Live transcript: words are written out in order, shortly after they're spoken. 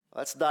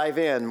Let's dive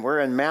in.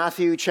 We're in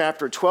Matthew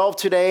chapter 12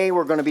 today.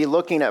 We're going to be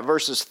looking at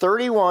verses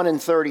 31 and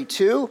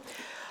 32.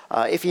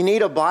 If you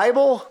need a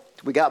Bible,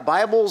 we got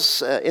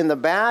Bibles in the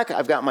back.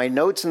 I've got my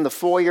notes in the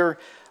foyer.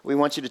 We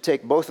want you to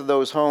take both of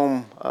those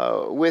home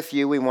with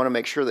you. We want to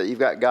make sure that you've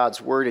got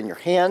God's Word in your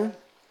hand.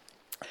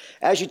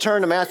 As you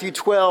turn to Matthew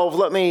 12,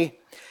 let me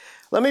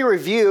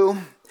review,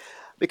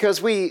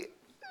 because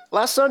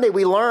last Sunday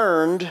we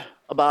learned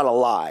about a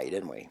lie,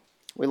 didn't we?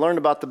 We learned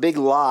about the big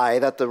lie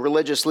that the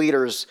religious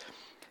leaders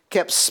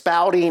kept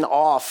spouting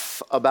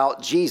off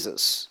about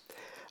Jesus.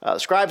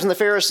 Scribes and the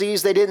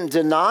Pharisees, they didn't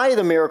deny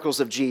the miracles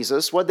of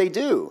Jesus. What'd they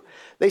do?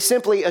 They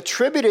simply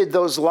attributed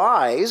those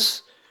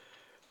lies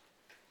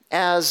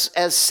as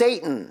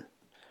Satan,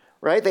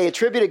 right? They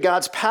attributed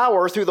God's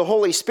power through the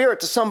Holy Spirit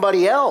to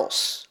somebody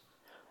else.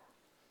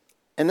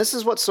 And this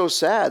is what's so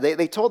sad.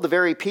 They told the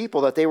very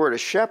people that they were to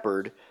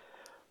shepherd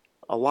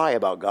a lie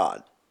about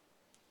God.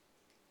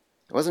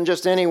 It wasn't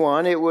just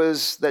anyone. It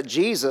was that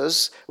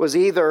Jesus was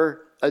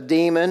either a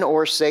demon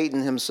or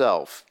Satan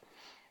himself.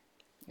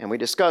 And we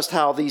discussed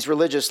how these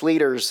religious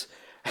leaders,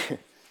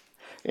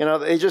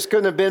 they just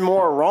couldn't have been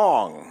more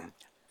wrong.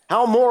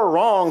 How more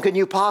wrong can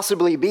you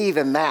possibly be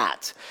than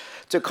that?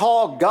 To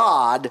call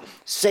God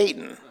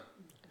Satan.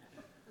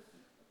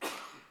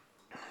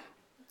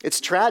 It's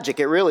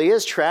tragic. It really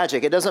is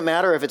tragic. It doesn't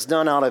matter if it's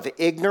done out of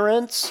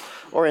ignorance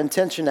or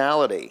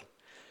intentionality.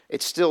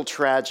 It's still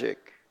tragic.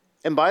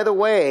 And by the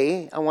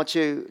way, I want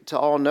you to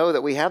all know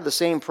that we have the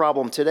same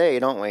problem today,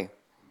 don't we?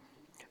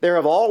 There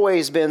have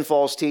always been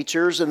false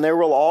teachers, and there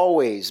will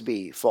always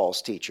be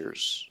false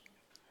teachers.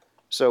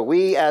 So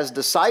we, as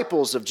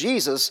disciples of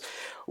Jesus,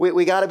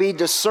 we got to be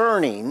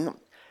discerning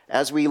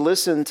as we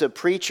listen to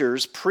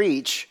preachers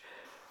preach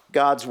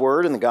God's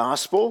word and the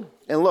gospel.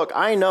 And look,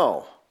 I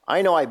know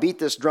I beat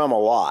this drum a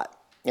lot,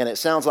 and it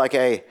sounds like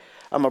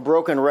I'm a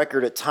broken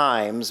record at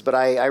times, but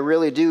I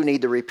really do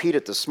need to repeat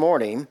it this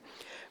morning,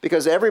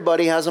 because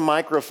everybody has a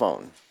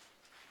microphone.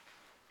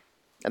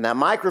 And that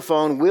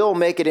microphone will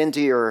make it into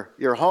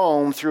your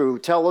home through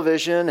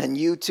television and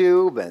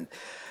YouTube and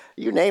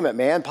you name it,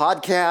 man,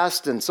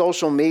 podcast and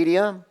social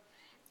media. And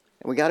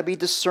we got to be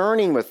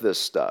discerning with this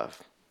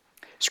stuff.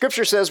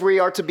 Scripture says we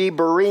are to be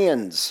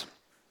Bereans.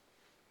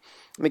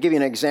 Let me give you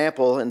an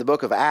example. In the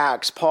book of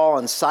Acts, Paul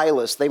and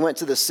Silas, they went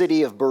to the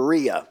city of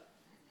Berea,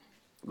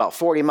 about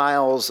 40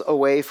 miles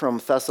away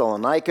from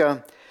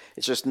Thessalonica.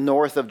 It's just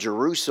north of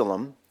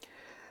Jerusalem.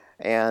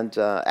 And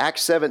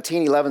Acts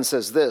 17:11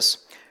 says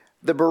this: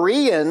 the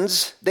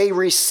Bereans, they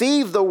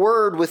received the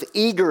word with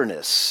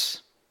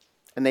eagerness,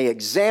 and they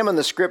examined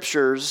the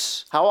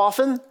scriptures, how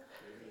often?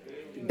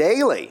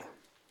 Daily.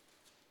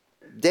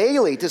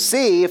 Daily, to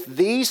see if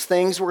these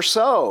things were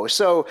so.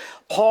 So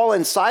Paul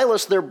and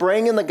Silas, they're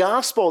bringing the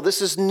gospel.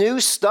 This is new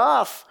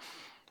stuff.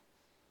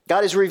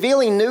 God is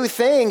revealing new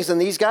things,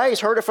 and these guys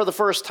heard it for the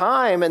first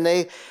time, and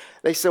they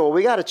said, well,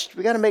 we got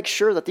to make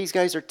sure that these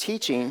guys are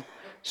teaching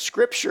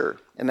Scripture,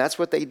 and that's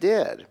what they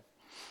did.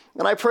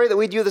 And I pray that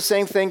we do the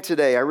same thing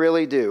today. I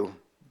really do.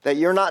 That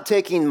you're not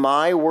taking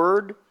my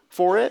word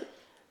for it,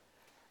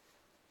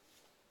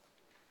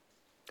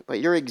 but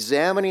you're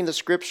examining the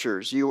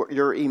Scriptures.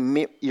 You're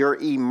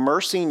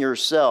immersing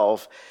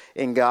yourself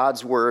in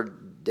God's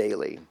word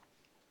daily.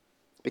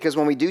 Because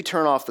when we do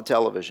turn off the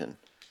television,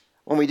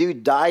 when we do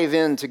dive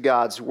into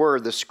God's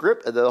word,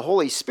 the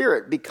Holy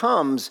Spirit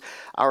becomes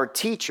our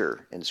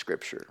teacher in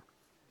Scripture.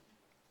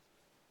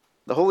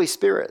 The Holy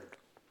Spirit,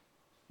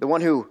 the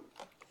one who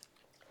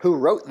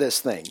wrote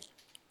this thing,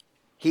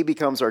 he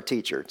becomes our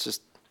teacher. It's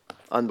just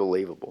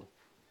unbelievable.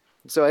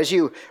 So as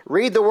you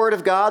read the Word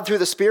of God through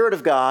the Spirit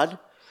of God,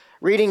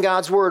 reading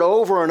God's Word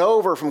over and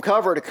over from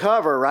cover to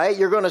cover, right,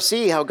 you're going to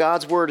see how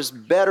God's Word is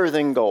better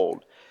than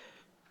gold.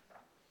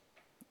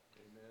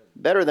 Amen.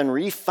 Better than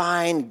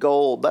refined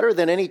gold, better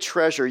than any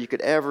treasure you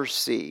could ever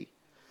see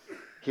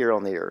here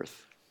on the earth.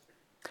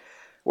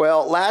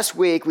 Well, last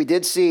week we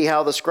did see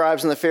how the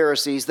scribes and the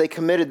Pharisees, they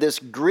committed this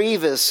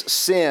grievous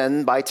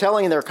sin by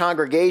telling their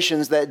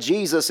congregations that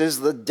Jesus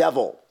is the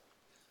devil.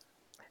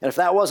 And if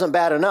that wasn't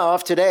bad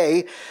enough,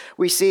 today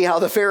we see how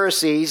the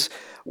Pharisees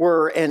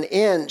were an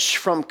inch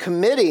from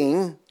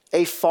committing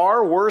a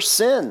far worse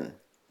sin.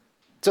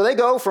 So they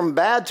go from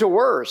bad to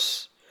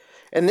worse.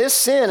 And this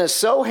sin is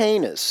so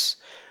heinous.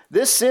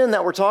 This sin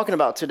that we're talking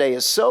about today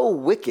is so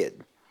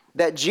wicked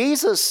that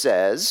Jesus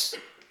says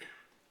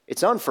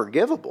it's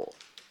unforgivable.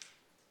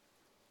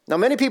 Now,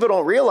 many people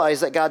don't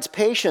realize that God's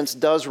patience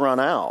does run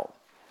out.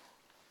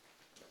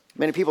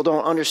 Many people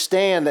don't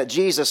understand that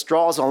Jesus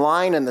draws a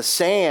line in the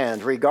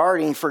sand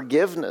regarding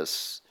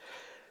forgiveness.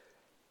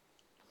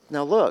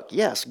 Now look,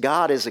 yes,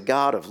 God is a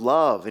God of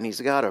love, and He's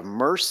a God of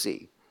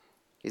mercy.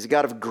 He's a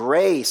God of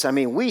grace. I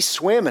mean, we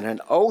swim in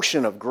an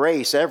ocean of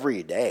grace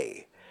every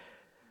day.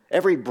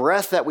 Every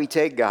breath that we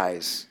take,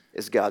 guys,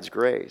 is God's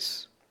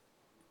grace.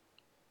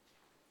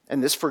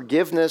 And this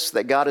forgiveness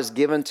that God has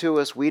given to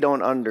us, we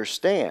don't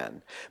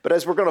understand. But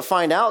as we're going to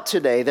find out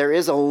today, there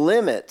is a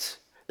limit.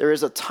 There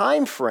is a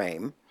time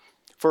frame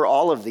for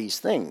all of these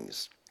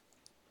things.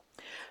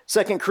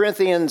 2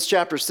 Corinthians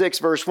chapter 6,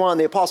 verse 1,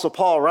 the Apostle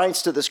Paul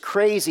writes to this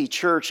crazy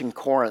church in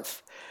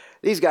Corinth.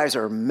 These guys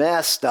are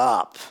messed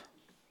up,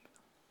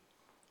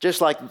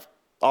 just like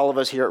all of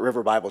us here at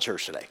River Bible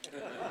Church today.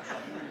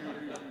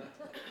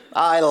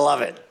 I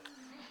love it.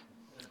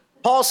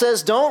 Paul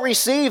says, don't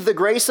receive the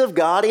grace of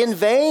God in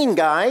vain,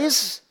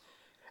 guys.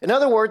 In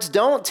other words,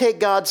 don't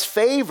take God's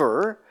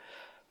favor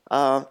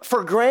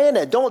for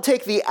granted. Don't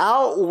take the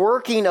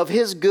outworking of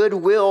his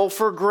goodwill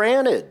for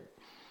granted.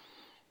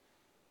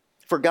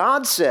 For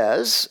God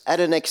says, at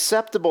an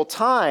acceptable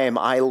time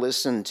I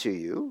listened to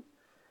you,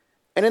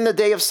 and in the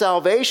day of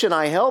salvation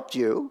I helped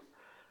you.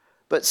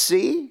 But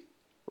see,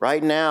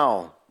 right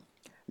now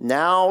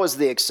is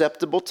the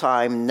acceptable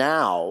time,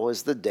 now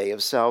is the day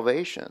of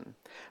salvation.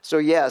 So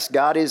yes,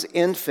 God is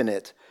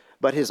infinite,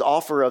 but his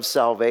offer of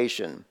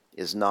salvation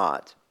is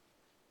not.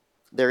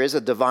 There is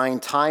a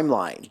divine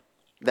timeline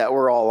that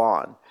we're all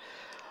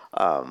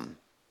on.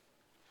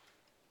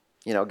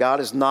 God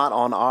is not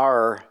on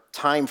our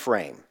time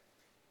frame.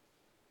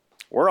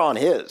 We're on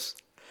his.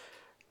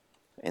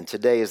 And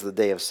today is the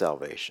day of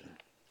salvation.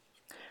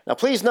 Now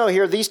please know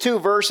here, these two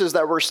verses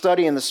that we're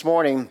studying this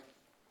morning,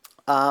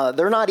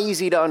 they're not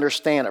easy to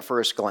understand at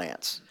first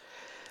glance.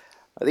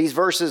 These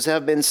verses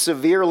have been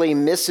severely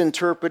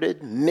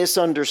misinterpreted,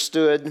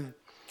 misunderstood,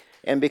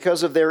 and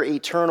because of their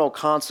eternal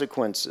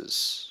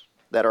consequences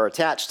that are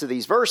attached to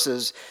these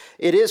verses,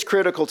 it is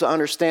critical to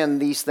understand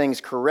these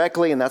things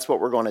correctly, and that's what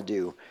we're going to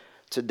do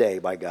today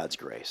by God's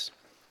grace.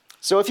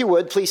 So if you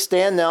would, please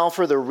stand now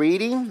for the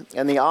reading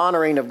and the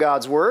honoring of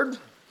God's word.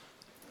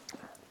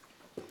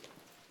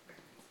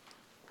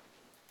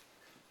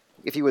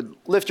 If you would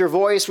lift your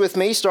voice with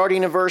me,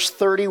 starting in verse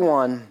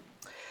 31.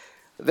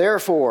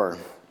 Therefore,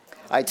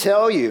 I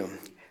tell you,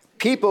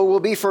 people will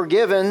be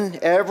forgiven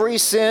every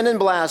sin and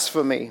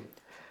blasphemy,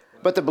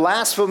 but the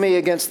blasphemy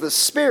against the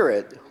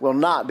Spirit will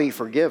not be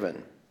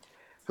forgiven.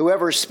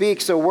 Whoever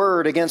speaks a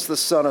word against the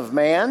Son of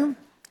Man,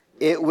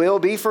 it will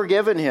be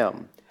forgiven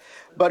him.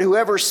 But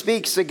whoever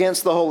speaks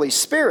against the Holy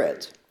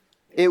Spirit,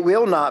 it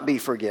will not be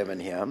forgiven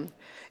him,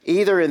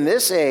 either in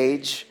this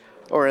age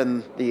or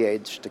in the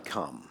age to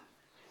come.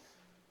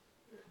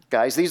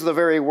 Guys, these are the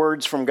very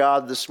words from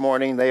God this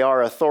morning. They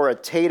are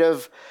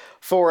authoritative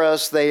for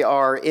us. They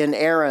are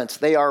inerrant.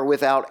 They are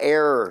without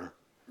error.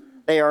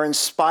 They are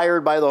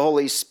inspired by the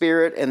Holy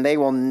Spirit, and they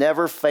will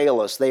never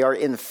fail us. They are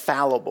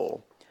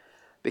infallible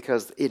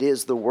because it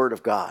is the Word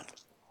of God.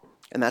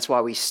 And that's why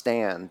we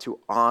stand to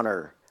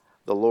honor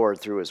the Lord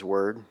through his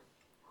word.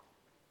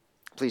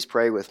 Please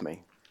pray with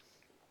me.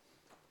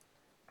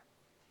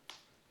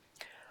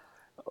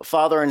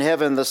 Father in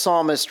heaven, the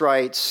psalmist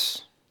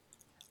writes,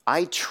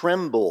 I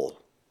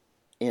tremble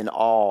in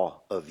awe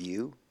of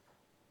you.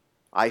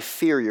 I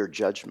fear your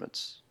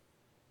judgments.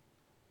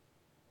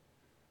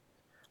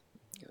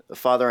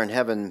 Father in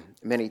heaven,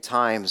 many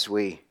times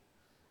we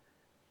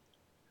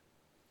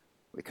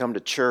come to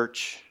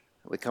church,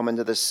 we come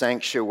into the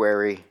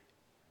sanctuary,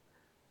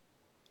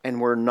 and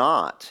we're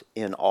not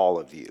in awe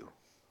of you.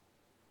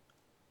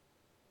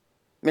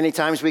 Many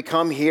times we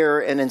come here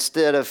and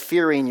instead of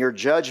fearing your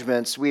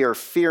judgments, we are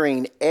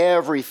fearing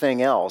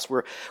everything else.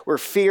 We're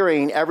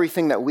fearing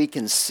everything that we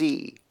can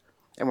see,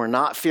 and we're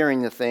not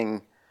fearing the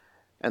thing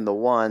and the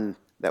one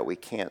that we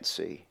can't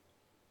see.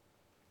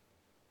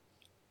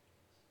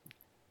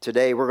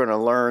 Today we're going to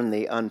learn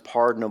the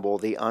unpardonable,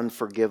 the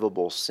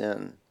unforgivable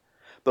sin.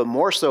 But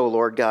more so,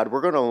 Lord God,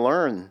 we're going to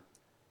learn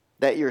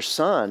that your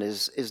Son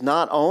is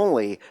not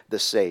only the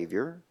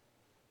Savior,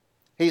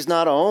 he's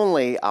not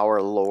only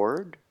our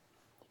Lord,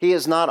 he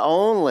is not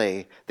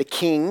only the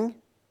King,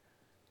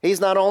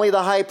 he's not only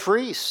the High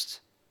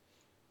Priest,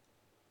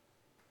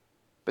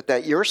 but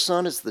that your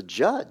Son is the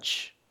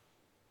Judge,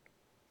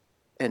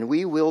 and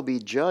we will be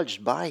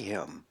judged by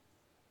him.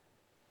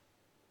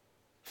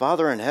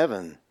 Father in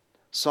heaven,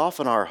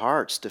 soften our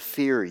hearts to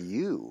fear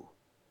you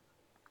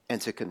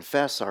and to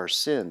confess our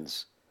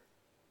sins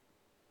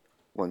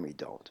when we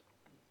don't.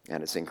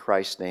 And it's in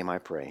Christ's name I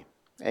pray.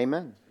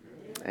 Amen.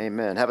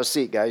 Amen. Have a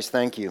seat, guys.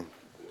 Thank you.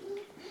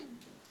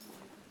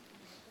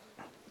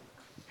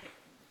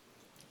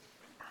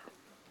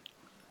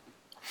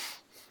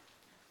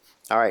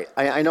 All right.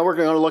 I know we're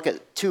going to look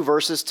at two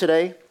verses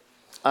today,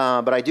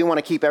 but I do want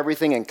to keep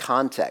everything in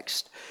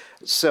context.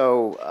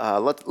 So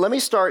let me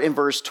start in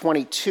verse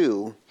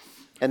 22,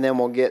 and then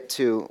we'll get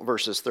to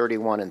verses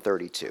 31 and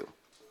 32.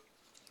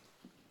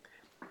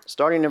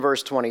 Starting in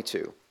verse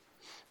 22.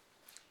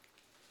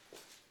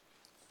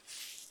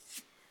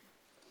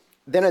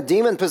 Then a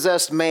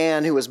demon-possessed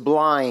man who was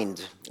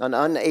blind and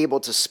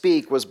unable to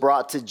speak was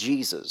brought to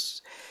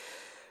Jesus.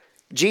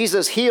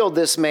 Jesus healed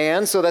this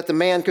man so that the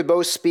man could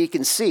both speak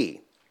and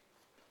see.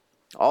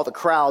 All the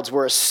crowds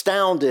were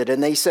astounded,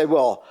 and they said,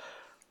 well,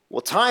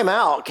 time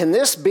out. Can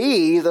this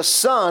be the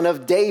son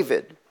of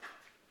David?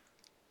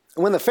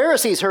 When the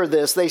Pharisees heard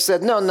this, they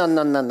said, no.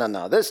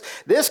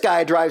 This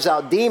guy drives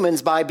out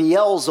demons by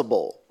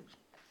Beelzebul.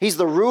 He's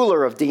the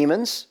ruler of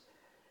demons.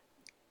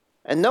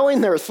 And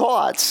knowing their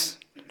thoughts,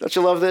 don't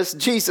you love this?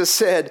 Jesus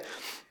said,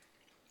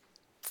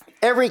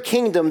 Every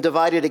kingdom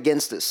divided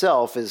against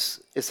itself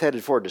is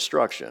headed for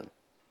destruction.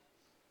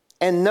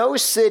 And no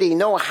city,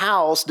 no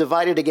house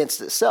divided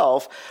against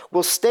itself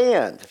will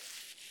stand.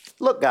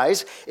 Look,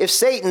 guys, if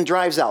Satan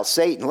drives out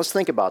Satan, let's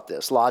think about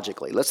this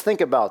logically. Let's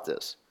think about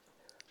this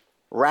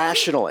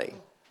rationally.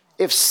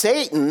 If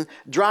Satan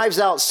drives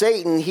out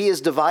Satan, he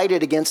is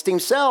divided against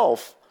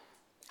himself.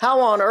 How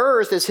on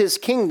earth is his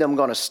kingdom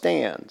going to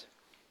stand?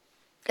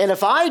 And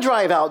if I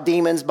drive out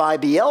demons by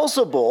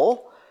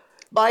Beelzebul,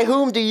 by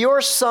whom do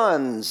your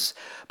sons,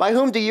 by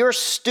whom do your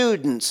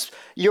students,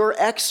 your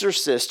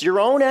exorcists, your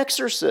own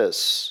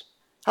exorcists,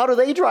 how do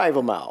they drive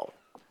them out?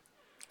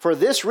 For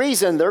this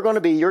reason, they're going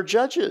to be your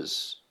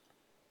judges.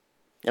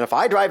 And if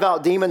I drive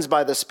out demons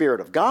by the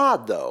Spirit of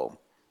God, though,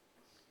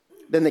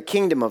 then the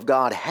kingdom of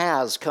God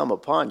has come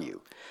upon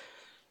you.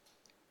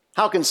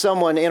 How can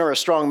someone enter a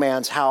strong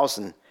man's house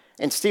and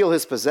steal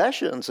his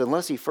possessions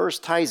unless he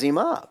first ties him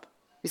up?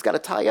 He's got to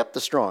tie up the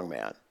strong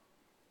man.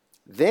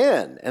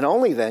 Then, and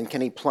only then,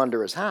 can he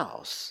plunder his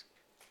house.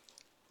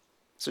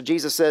 So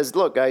Jesus says,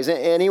 look, guys,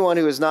 anyone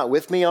who is not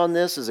with me on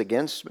this is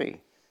against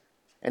me.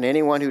 And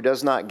anyone who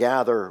does not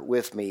gather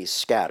with me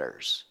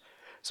scatters.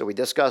 So we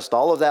discussed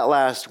all of that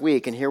last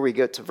week, and here we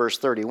get to verse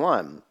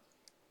 31.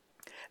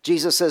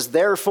 Jesus says,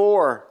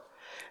 therefore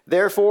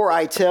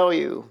I tell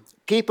you,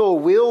 people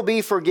will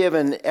be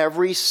forgiven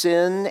every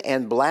sin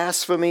and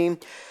blasphemy,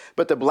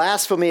 but the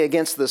blasphemy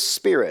against the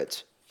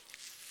Spirit,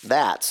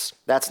 that's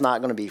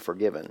not going to be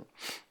forgiven.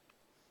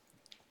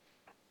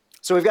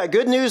 So we've got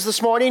good news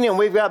this morning and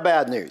we've got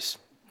bad news.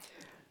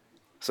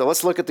 So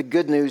let's look at the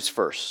good news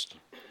first.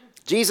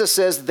 Jesus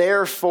says,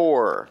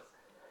 therefore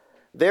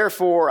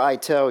I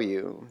tell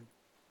you.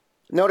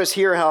 Notice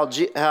here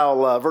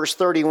how verse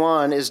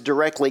 31 is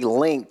directly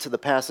linked to the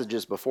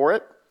passages before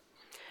it.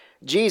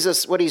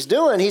 Jesus, what he's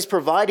doing, he's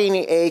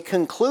providing a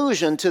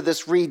conclusion to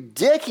this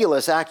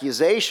ridiculous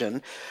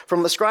accusation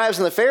from the scribes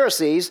and the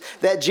Pharisees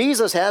that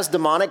Jesus has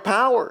demonic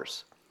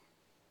powers.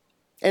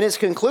 And his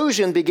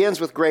conclusion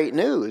begins with great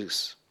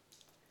news.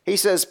 He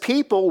says,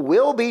 people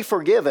will be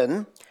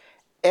forgiven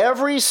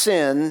every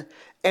sin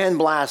and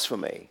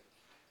blasphemy.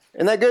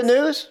 Isn't that good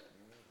news?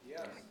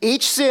 Yes.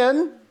 Each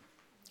sin,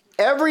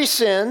 every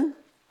sin,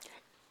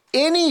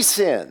 any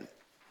sin,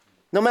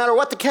 no matter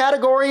what the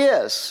category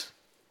is,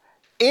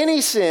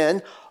 any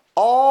sin,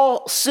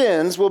 all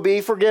sins will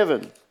be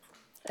forgiven.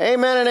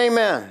 Amen and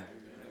amen.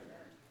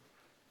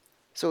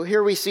 So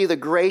here we see the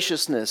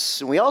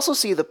graciousness, and we also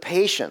see the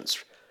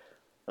patience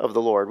of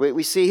the Lord.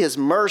 We see his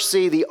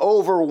mercy, the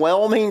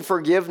overwhelming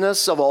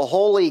forgiveness of a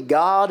holy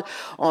God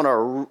on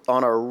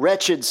a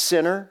wretched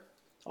sinner,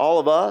 all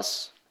of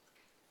us.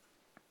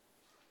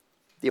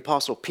 The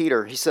Apostle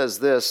Peter, he says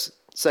this,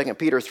 2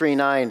 Peter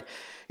 3:9.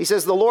 He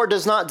says, the Lord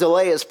does not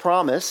delay his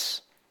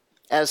promise,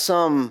 as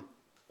some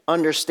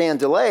understand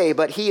delay,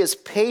 but he is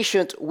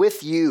patient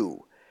with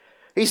you.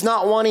 He's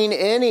not wanting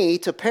any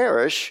to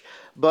perish,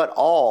 but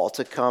all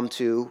to come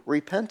to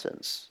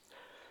repentance.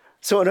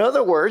 So in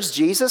other words,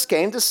 Jesus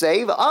came to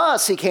save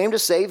us. He came to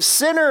save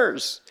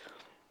sinners.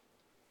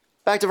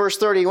 Back to verse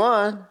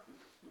 31.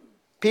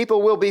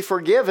 People will be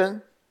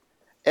forgiven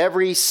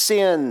every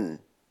sin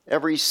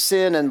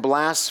and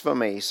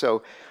blasphemy.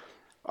 So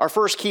our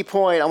first key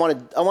point, I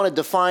want to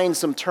define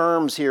some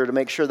terms here to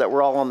make sure that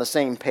we're all on the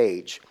same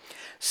page.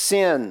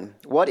 Sin.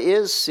 What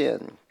is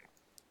sin?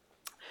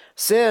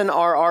 Sin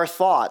are our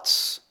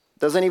thoughts.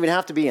 Doesn't even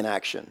have to be an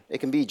action. It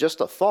can be just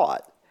a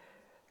thought,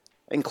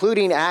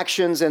 including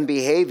actions and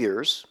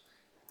behaviors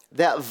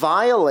that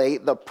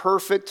violate the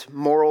perfect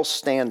moral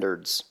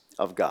standards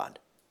of God.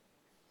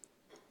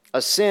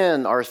 A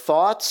sin are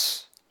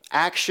thoughts,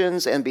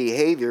 actions, and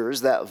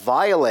behaviors that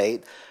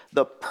violate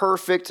the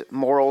perfect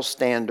moral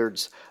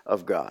standards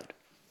of God.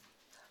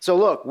 So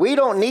look, we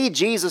don't need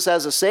Jesus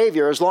as a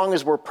Savior as long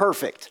as we're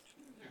perfect.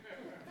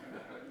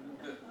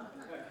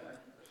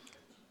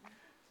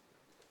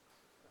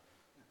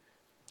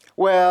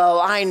 Well,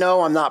 I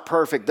know I'm not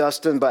perfect,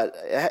 Dustin, but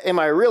am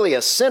I really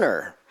a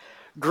sinner?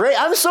 Great,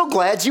 I'm so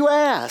glad you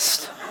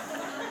asked.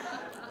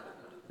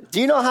 Do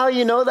you know how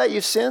you know that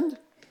you've sinned?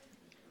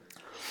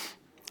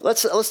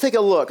 Let's take a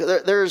look.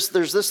 There's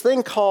this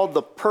thing called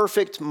the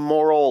perfect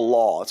moral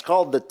law. It's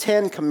called the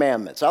 10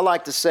 Commandments. I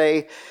like to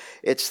say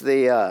it's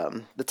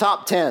the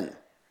top 10.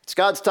 It's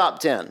God's top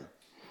 10.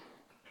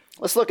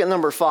 Let's look at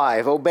number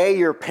 5. Obey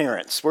your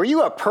parents. Were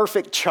you a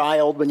perfect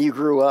child when you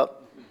grew up?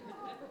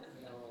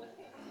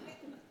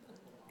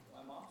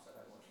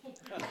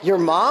 Your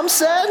mom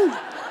said?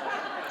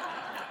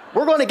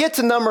 We're going to get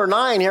to number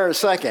 9 here in a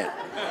second.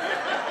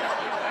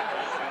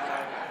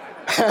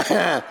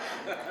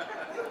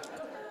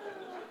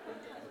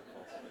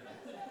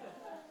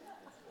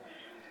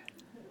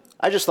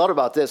 I just thought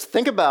about this.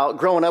 Think about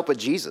growing up with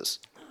Jesus.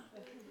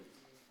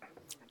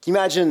 Can you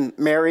imagine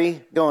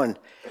Mary going,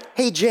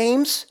 hey,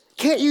 James,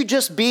 can't you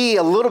just be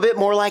a little bit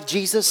more like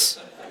Jesus?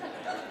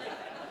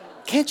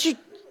 Can't you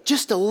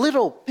just a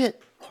little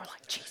bit more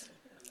like Jesus?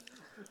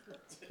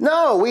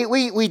 No,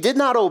 we did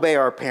not obey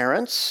our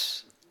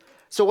parents.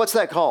 So what's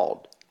that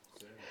called?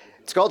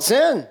 It's called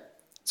sin.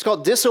 It's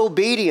called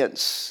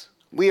disobedience.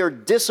 We are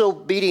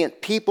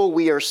disobedient people.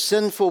 We are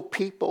sinful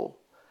people.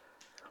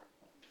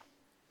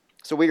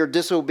 So we are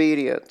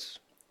disobedient.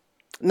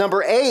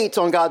 Number 8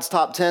 on God's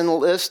top 10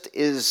 list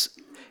is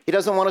He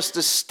doesn't want us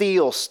to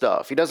steal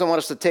stuff. He doesn't want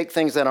us to take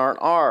things that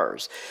aren't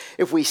ours.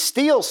 If we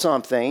steal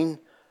something,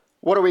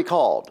 what are we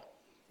called?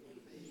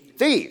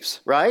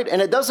 Thieves, right?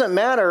 And it doesn't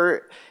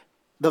matter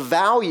the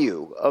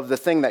value of the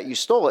thing that you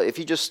stole. If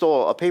you just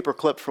stole a paper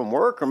clip from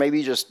work, or maybe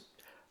you just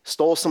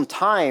stole some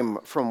time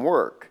from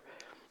work,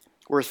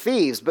 we're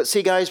thieves. But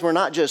see, guys, we're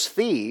not just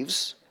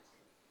thieves.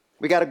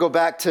 We got to go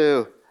back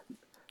to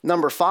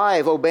number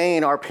 5,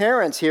 obeying our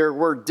parents here.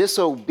 We're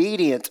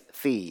disobedient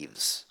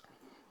thieves.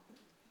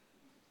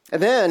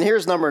 And then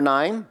here's number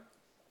 9.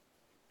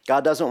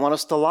 God doesn't want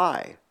us to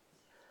lie.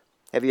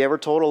 Have you ever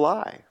told a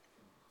lie?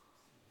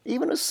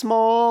 Even a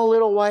small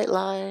little white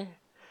lie.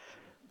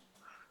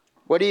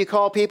 What do you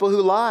call people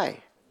who lie?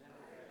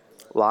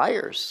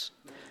 Liars.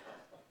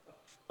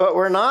 But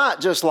we're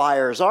not just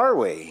liars, are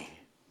we?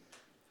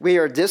 We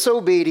are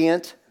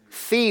disobedient,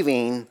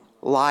 thieving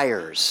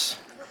liars.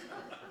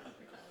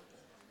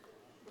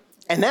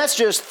 And that's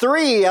just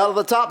 3 out of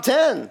the top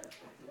 10.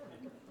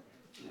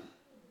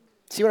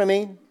 See what I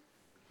mean?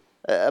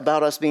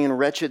 About us being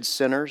wretched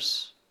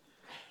sinners.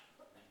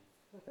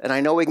 And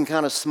I know we can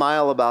kind of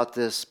smile about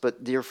this,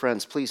 but dear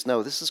friends, please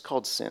know this is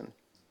called sin.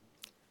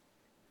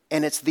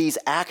 And it's these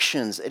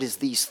actions, it is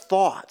these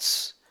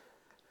thoughts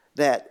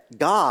that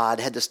God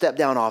had to step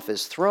down off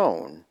his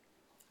throne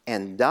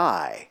and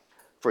die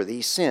for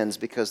these sins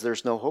because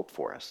there's no hope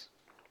for us.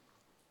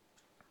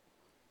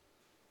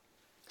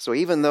 So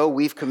even though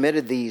we've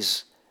committed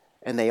these,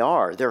 and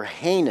they're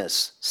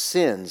heinous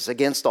sins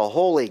against a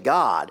holy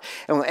God,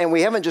 and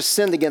we haven't just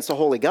sinned against a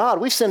holy God,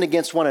 we've sinned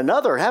against one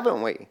another,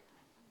 haven't we?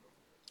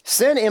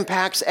 Sin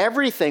impacts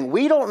everything.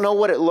 We don't know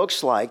what it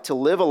looks like to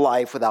live a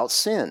life without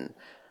sin.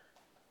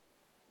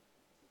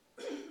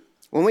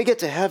 When we get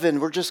to heaven,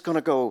 we're just going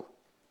to go,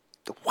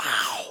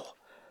 wow,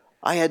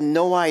 I had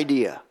no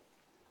idea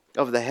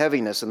of the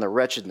heaviness and the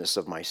wretchedness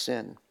of my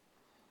sin.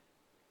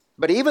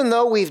 But even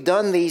though we've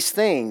done these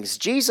things,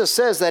 Jesus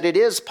says that it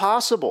is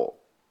possible.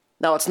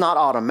 Now, it's not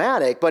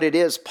automatic, but it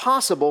is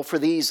possible for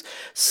these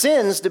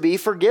sins to be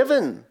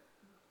forgiven.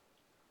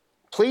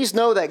 Please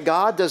know that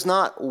God does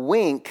not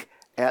wink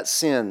at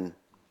sin.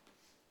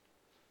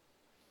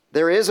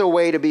 There is a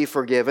way to be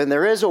forgiven.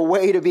 There is a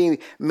way to be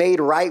made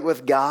right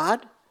with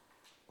God.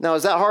 Now,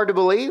 is that hard to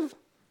believe?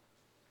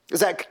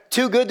 Is that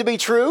too good to be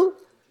true?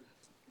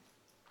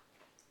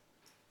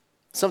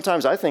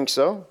 Sometimes I think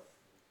so.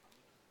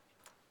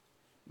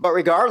 But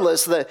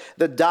regardless,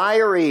 the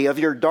diary of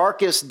your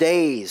darkest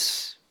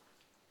days,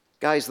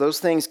 guys, those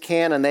things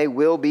can and they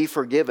will be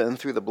forgiven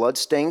through the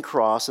blood-stained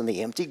cross and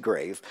the empty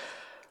grave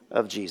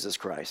of Jesus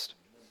Christ.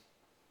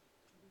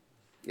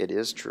 It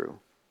is true.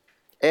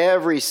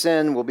 Every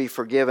sin will be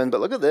forgiven, but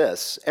look at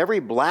this. Every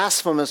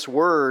blasphemous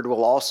word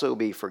will also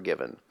be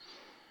forgiven.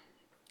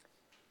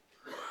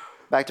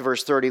 Back to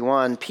verse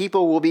 31,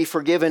 people will be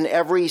forgiven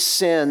every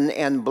sin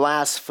and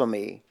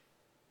blasphemy.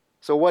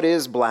 So what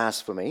is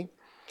blasphemy?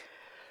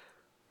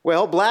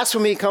 Well,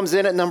 blasphemy comes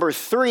in at number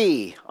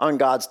 3 on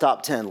God's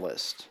top 10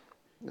 list.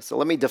 So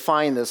let me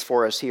define this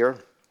for us here.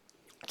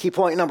 Key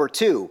point number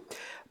 2.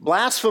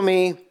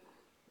 Blasphemy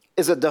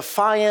is a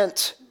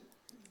defiant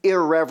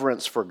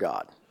irreverence for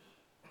God.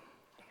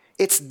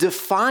 It's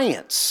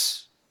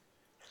defiance.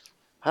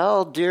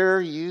 How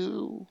dare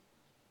you?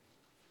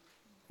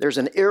 There's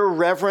an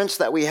irreverence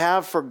that we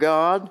have for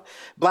God.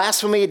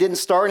 Blasphemy didn't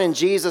start in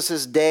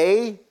Jesus'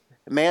 day.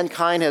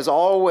 Mankind has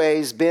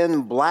always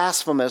been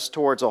blasphemous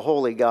towards a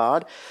holy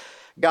God.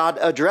 God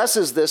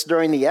addresses this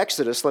during the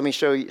Exodus. Let me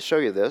show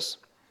you this.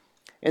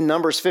 In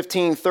Numbers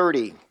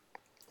 15:30,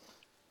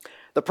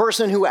 the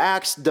person who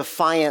acts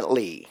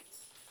defiantly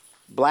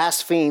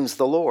blasphemes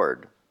the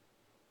Lord.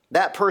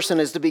 That person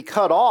is to be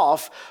cut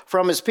off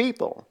from his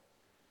people.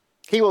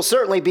 He will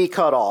certainly be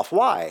cut off.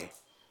 Why?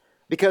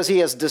 Because he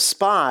has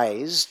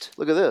despised,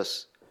 look at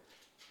this,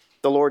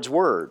 the Lord's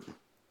word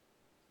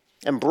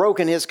and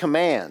broken his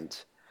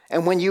command.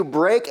 And when you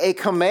break a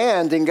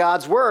command in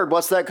God's word,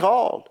 what's that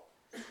called?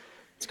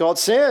 It's called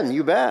sin,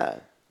 you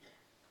bet.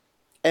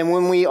 And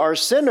when we are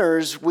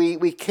sinners,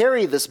 we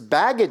carry this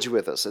baggage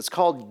with us. It's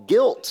called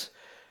guilt.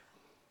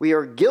 We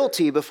are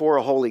guilty before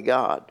a holy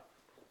God.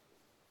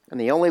 And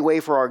the only way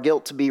for our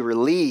guilt to be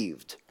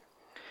relieved,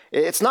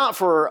 it's not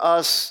for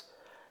us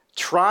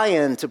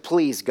trying to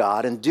please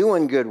God and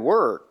doing good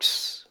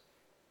works.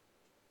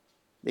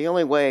 The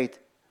only way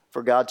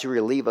for God to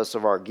relieve us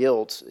of our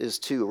guilt is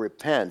to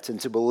repent and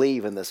to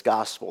believe in this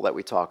gospel that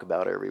we talk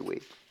about every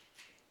week.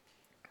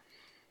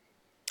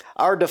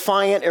 Our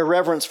defiant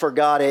irreverence for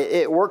God,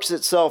 it works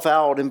itself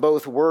out in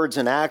both words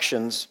and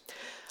actions.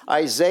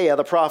 Isaiah,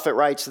 the prophet,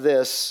 writes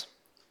this,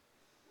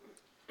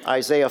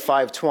 Isaiah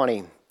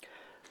 5:20,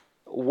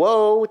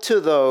 "Woe to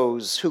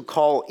those who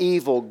call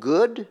evil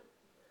good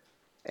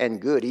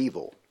and good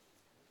evil,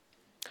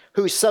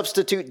 who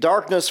substitute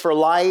darkness for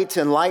light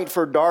and light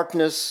for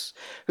darkness,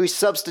 who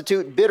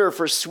substitute bitter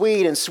for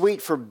sweet and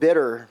sweet for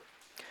bitter.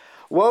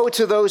 Woe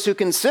to those who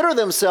consider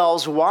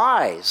themselves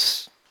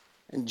wise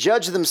and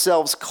judge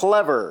themselves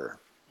clever.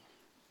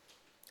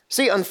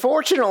 See,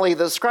 unfortunately,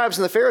 the scribes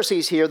and the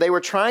Pharisees here, they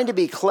were trying to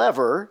be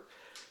clever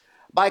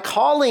by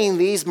calling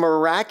these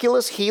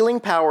miraculous healing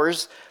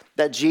powers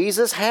that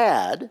Jesus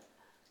had,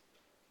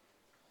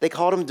 they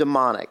called them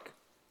demonic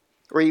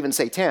or even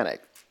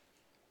satanic.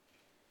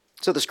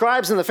 So the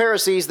scribes and the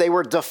Pharisees, they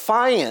were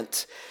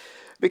defiant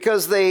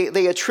because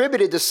they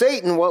attributed to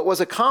Satan what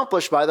was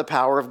accomplished by the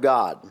power of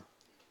God.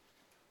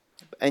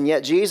 And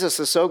yet Jesus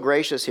is so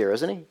gracious here,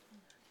 isn't he?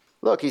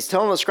 Look, he's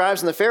telling the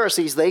scribes and the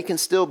Pharisees they can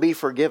still be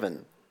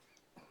forgiven.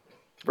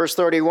 Verse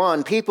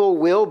 31, people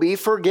will be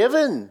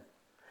forgiven.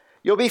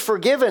 You'll be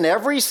forgiven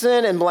every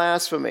sin and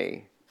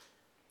blasphemy.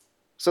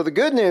 So the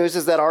good news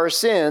is that our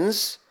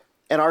sins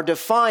and our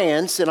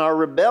defiance and our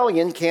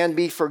rebellion can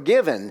be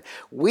forgiven.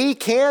 We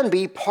can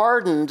be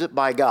pardoned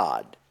by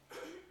God.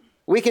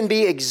 We can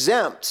be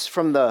exempt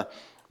from the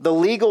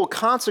legal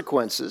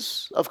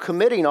consequences of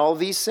committing all of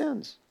these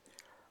sins.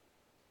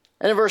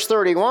 And in verse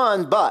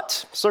 31,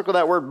 but, circle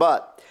that word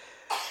but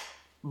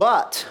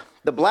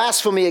the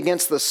blasphemy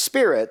against the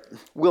Spirit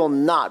will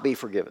not be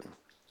forgiven.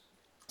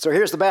 So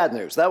here's the bad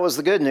news. That was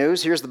the good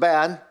news. Here's the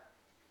bad.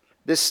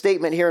 This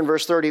statement here in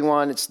verse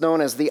 31, it's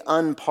known as the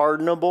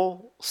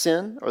unpardonable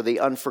sin or the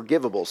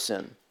unforgivable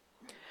sin.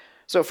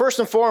 So first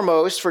and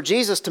foremost, for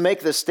Jesus to make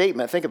this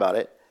statement, think about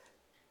it,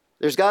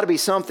 there's got to be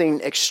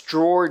something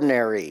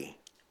extraordinary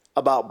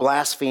about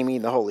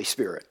blaspheming the Holy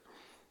Spirit.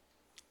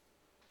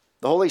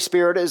 The Holy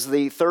Spirit is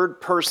the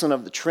third person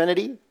of the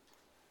Trinity.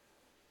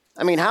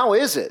 I mean, how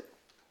is it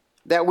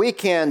that we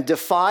can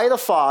defy the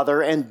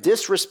Father and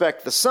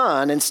disrespect the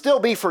Son and still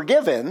be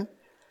forgiven,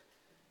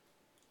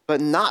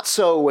 but not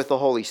so with the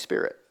Holy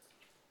Spirit?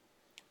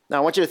 Now, I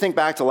want you to think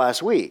back to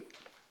last week.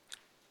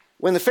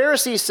 When the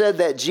Pharisees said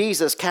that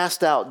Jesus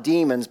cast out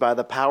demons by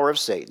the power of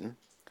Satan,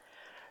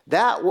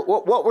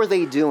 what were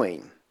they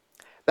doing?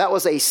 That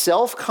was a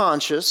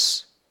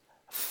self-conscious,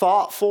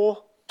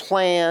 thoughtful,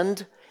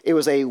 planned, it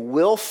was a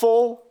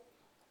willful,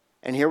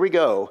 and here we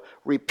go,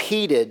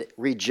 repeated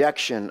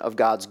rejection of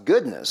God's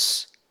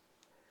goodness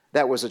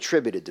that was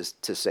attributed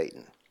to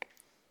Satan.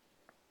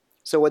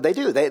 So what they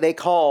do? They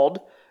called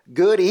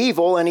good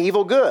evil and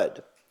evil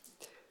good.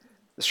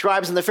 The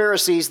scribes and the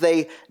Pharisees,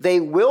 they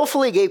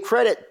willfully gave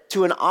credit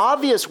to an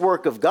obvious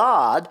work of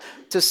God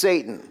to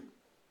Satan.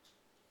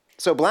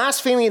 So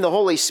blaspheming the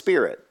Holy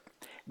Spirit,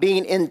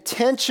 being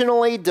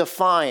intentionally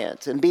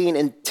defiant and being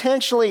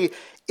intentionally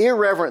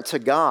irreverent to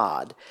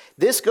God,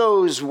 this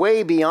goes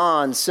way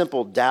beyond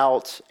simple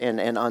doubt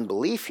and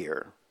unbelief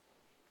here.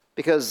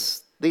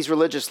 Because these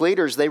religious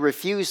leaders, they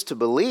refused to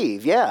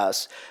believe,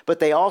 yes, but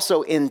they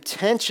also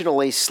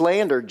intentionally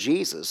slandered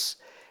Jesus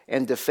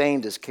and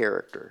defamed his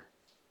character.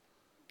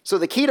 So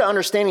the key to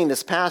understanding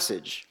this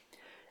passage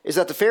is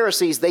that the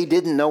Pharisees, they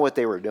didn't know what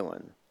they were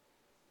doing.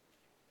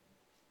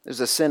 There's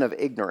a sin of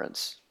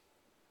ignorance.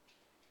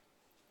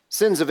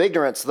 Sins of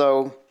ignorance,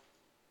 though,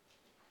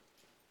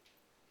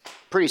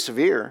 pretty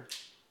severe.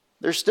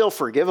 They're still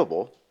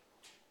forgivable.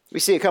 We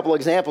see a couple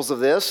examples of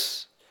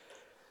this.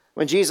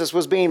 When Jesus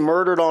was being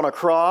murdered on a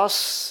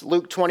cross,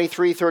 Luke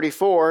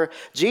 23:34,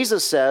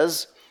 Jesus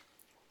says,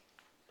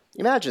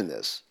 imagine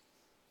this.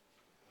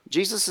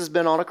 Jesus has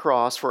been on a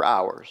cross for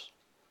hours.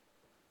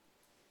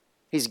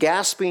 He's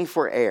gasping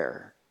for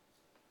air.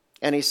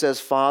 And he says,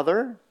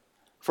 Father,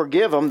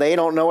 forgive them. They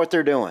don't know what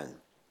they're doing.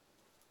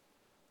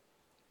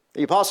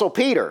 The Apostle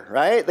Peter,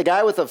 right? The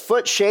guy with a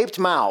foot-shaped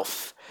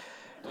mouth.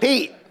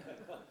 Pete,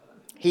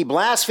 he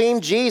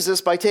blasphemed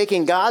Jesus by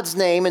taking God's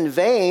name in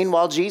vain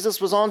while Jesus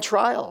was on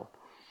trial.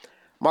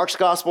 Mark's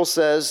gospel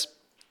says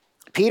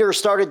Peter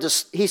started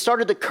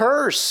to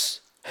curse.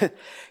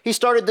 He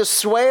started to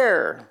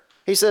swear.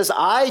 He says,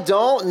 I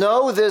don't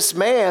know this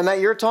man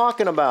that you're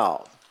talking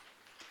about.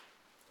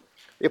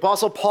 The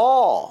Apostle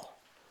Paul,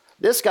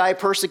 this guy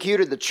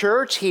persecuted the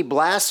church. He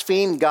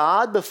blasphemed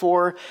God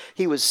before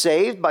he was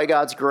saved by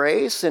God's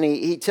grace. And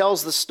he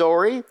tells the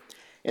story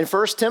in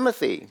 1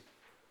 Timothy.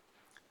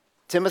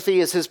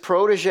 Timothy is his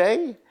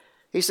protege.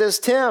 He says,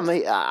 Tim,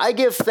 I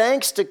give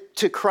thanks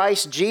to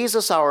Christ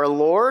Jesus our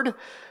Lord,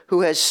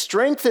 who has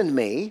strengthened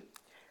me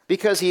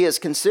because he has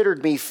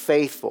considered me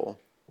faithful.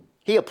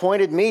 He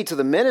appointed me to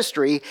the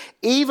ministry,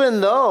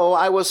 even though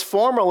I was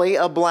formerly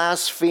a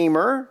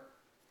blasphemer.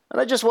 And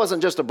I just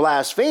wasn't just a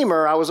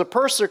blasphemer, I was a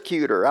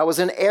persecutor. I was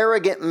an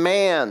arrogant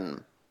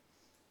man.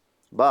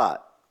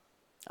 But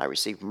I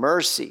received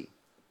mercy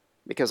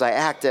because I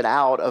acted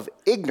out of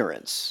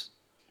ignorance,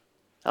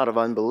 out of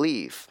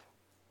unbelief.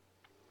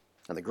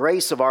 And the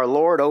grace of our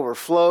Lord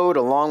overflowed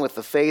along with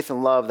the faith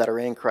and love that are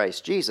in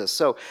Christ Jesus.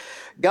 So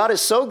God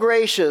is so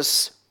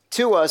gracious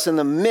to us in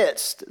the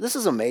midst, this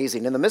is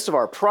amazing, in the midst of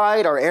our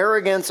pride, our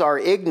arrogance, our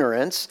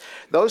ignorance,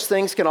 those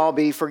things can all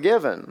be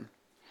forgiven.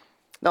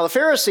 Now the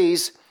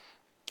Pharisees,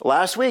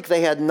 last week, they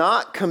had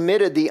not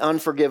committed the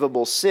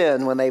unforgivable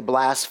sin when they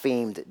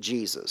blasphemed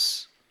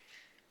Jesus.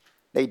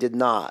 They did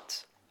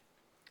not.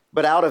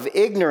 But out of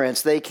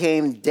ignorance, they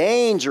came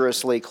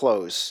dangerously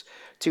close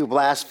to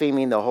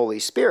blaspheming the Holy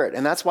Spirit.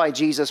 And that's why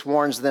Jesus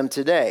warns them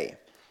today.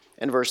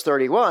 In verse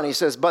 31, he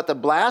says, but the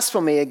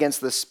blasphemy against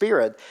the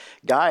Spirit,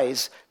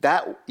 guys,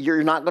 that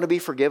you're not going to be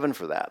forgiven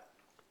for that.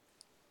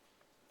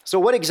 So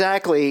what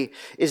exactly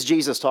is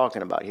Jesus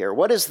talking about here?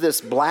 What is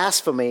this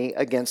blasphemy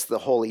against the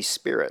Holy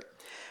Spirit?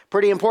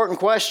 Pretty important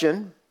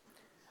question.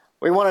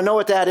 We want to know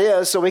what that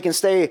is so we can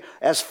stay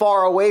as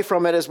far away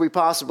from it as we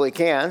possibly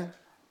can.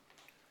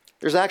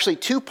 There's actually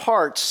two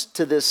parts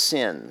to this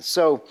sin.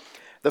 So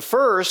the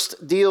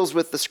first deals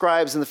with the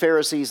scribes and the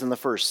Pharisees in the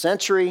first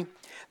century.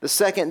 The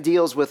second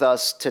deals with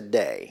us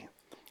today.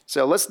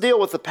 So let's deal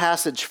with the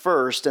passage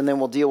first, and then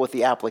we'll deal with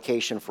the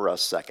application for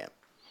us second.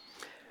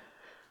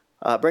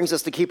 Brings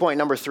us to key point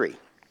number 3.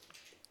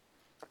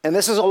 And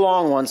this is a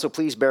long one, so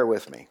please bear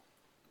with me.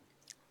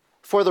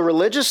 For the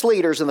religious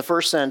leaders in the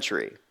first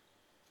century,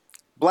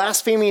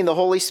 blaspheming the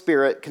Holy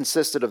Spirit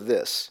consisted of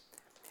this: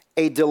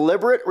 a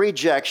deliberate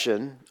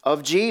rejection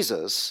of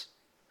Jesus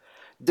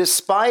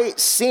despite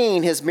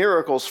seeing his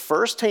miracles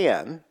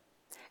firsthand,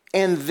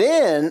 and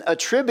then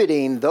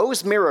attributing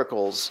those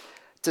miracles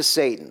to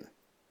Satan.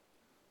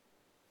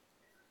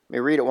 Let me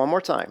read it one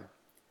more time.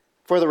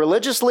 For the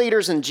religious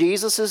leaders in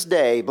Jesus'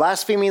 day,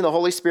 blaspheming the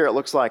Holy Spirit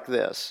looks like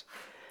this.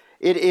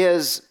 It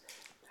is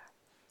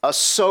a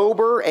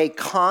sober, a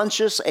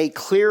conscious, a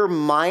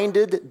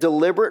clear-minded,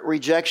 deliberate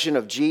rejection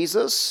of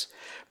Jesus.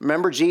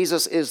 Remember,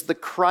 Jesus is the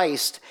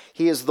Christ.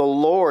 He is the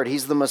Lord.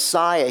 He's the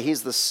Messiah.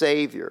 He's the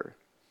Savior.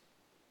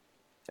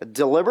 A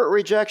deliberate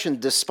rejection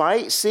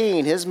despite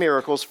seeing his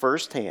miracles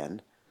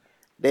firsthand.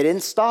 They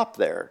didn't stop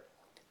there.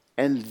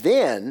 And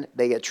then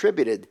they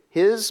attributed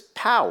his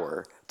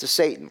power to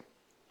Satan.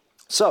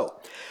 So,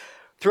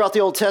 throughout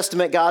the Old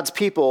Testament, God's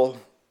people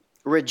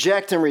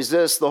reject and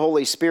resist the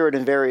Holy Spirit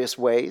in various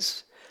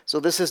ways. So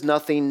this is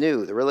nothing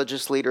new. The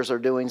religious leaders are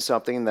doing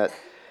something that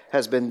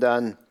has been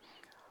done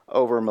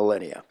over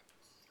millennia.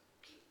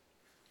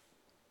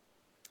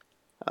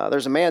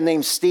 There's a man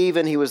named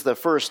Stephen. He was the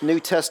first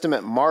New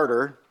Testament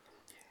martyr.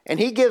 And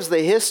he gives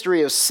the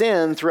history of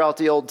sin throughout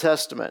the Old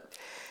Testament.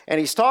 And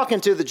he's talking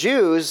to the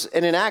Jews,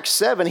 and in Acts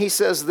 7, he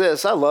says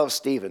this. I love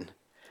Stephen.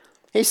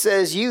 He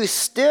says, you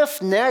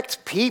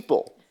stiff-necked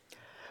people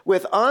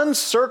with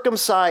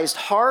uncircumcised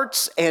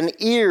hearts and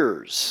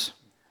ears.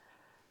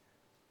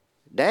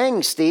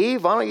 Dang,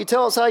 Steve, why don't you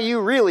tell us how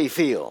you really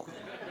feel?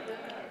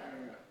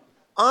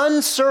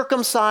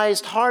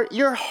 Uncircumcised heart.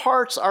 Your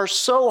hearts are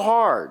so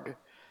hard.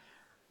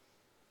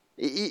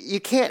 You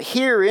can't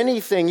hear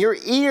anything. Your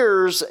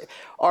ears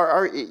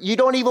are you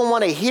don't even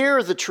want to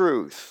hear the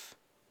truth.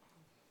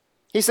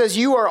 He says,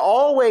 you are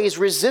always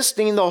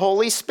resisting the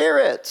Holy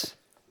Spirit.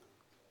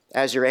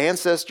 As your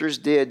ancestors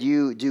did,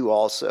 you do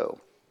also.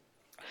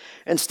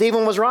 And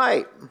Stephen was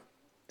right.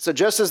 So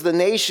just as the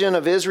nation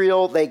of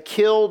Israel, they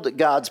killed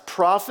God's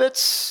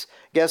prophets,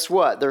 guess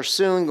what? They're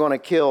soon going to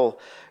kill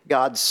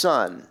God's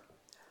Son.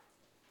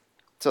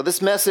 So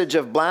this message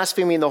of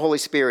blaspheming the Holy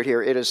Spirit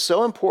here, it is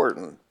so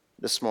important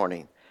this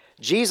morning.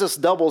 Jesus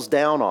doubles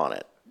down on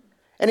it.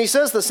 And he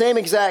says the same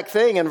exact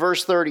thing in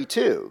verse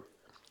 32.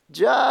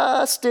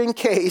 Just in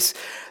case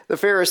the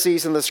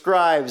Pharisees and the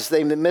scribes,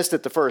 they missed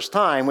it the first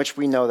time, which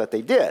we know that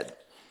they did.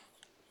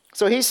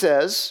 So he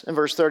says in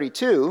verse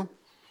 32,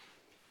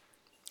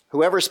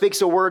 whoever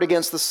speaks a word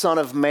against the Son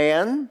of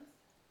Man,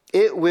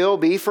 it will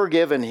be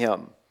forgiven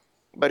him.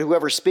 But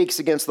whoever speaks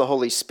against the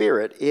Holy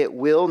Spirit, it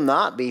will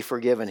not be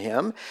forgiven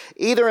him,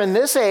 either in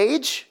this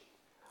age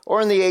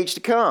or in the age to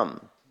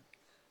come.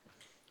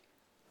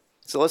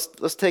 So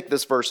let's take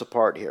this verse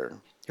apart here.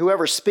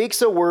 Whoever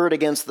speaks a word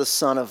against the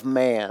Son of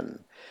Man.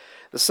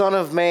 The Son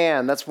of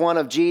Man, that's one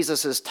of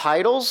Jesus'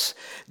 titles.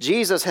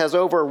 Jesus has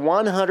over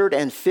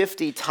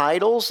 150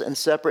 titles and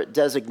separate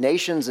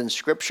designations in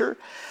Scripture.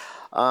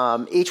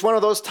 Each one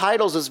of those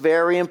titles is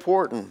very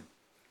important.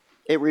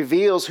 It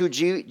reveals who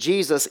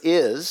Jesus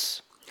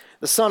is.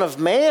 The Son of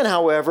Man,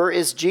 however,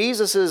 is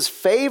Jesus'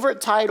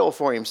 favorite title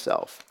for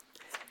himself.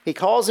 He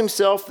calls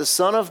himself the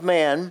Son of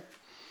Man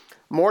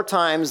more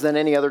times than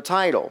any other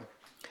title.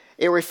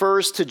 It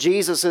refers to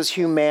Jesus'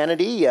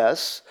 humanity,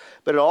 yes,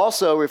 but it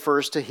also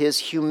refers to his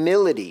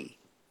humility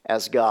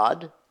as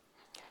God.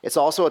 It's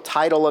also a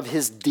title of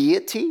his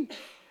deity,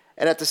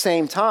 and at the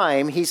same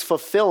time, he's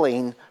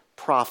fulfilling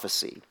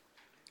prophecy.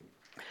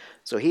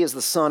 So he is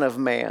the Son of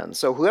Man.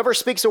 So whoever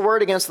speaks a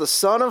word against the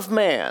Son of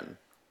Man,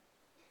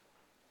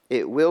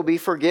 it will be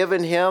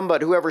forgiven him,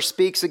 but whoever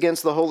speaks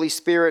against the Holy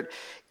Spirit,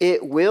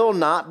 it will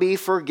not be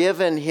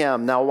forgiven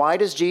him. Now, why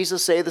does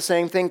Jesus say the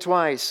same thing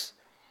twice?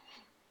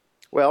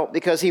 Well,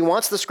 because he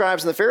wants the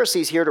scribes and the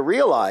Pharisees here to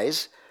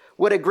realize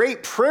what a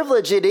great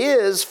privilege it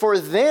is for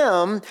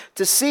them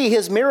to see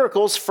his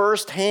miracles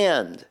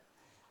firsthand.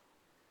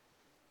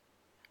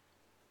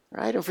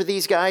 Right? And for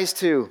these guys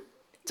to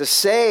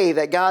say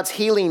that God's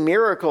healing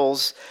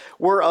miracles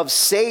were of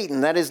Satan,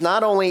 that is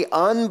not only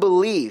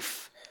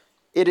unbelief,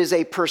 it is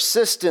a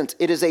persistent,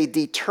 it is a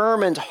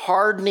determined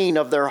hardening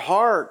of their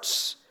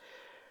hearts.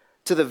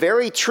 to the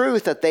very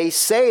truth that they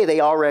say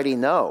they already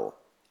know,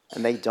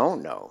 and they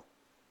don't know.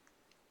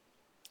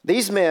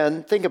 These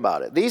men, think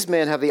about it, these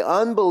men have the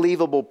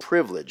unbelievable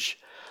privilege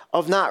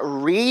of not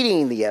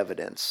reading the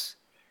evidence.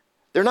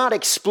 They're not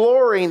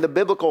exploring the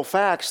biblical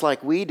facts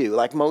like we do,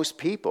 like most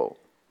people.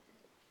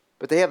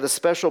 But they have the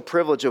special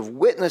privilege of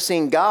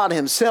witnessing God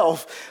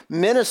himself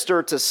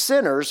minister to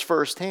sinners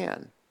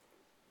firsthand.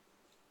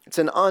 It's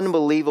an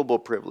unbelievable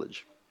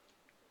privilege.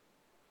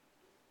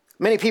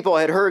 Many people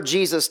had heard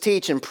Jesus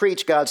teach and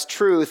preach God's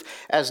truth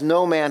as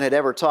no man had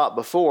ever taught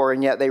before,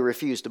 and yet they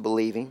refused to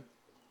believe him.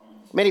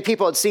 Many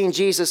people had seen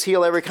Jesus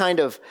heal every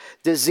kind of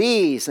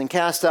disease and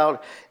cast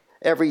out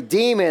every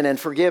demon and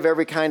forgive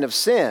every kind of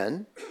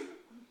sin.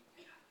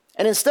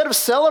 And instead of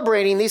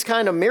celebrating these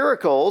kind of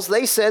miracles,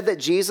 they said that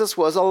Jesus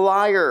was a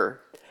liar,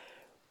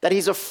 that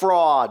he's a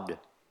fraud,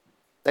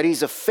 that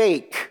he's a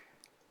fake,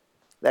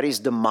 that he's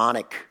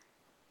demonic.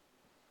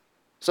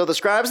 So the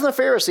scribes and the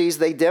Pharisees,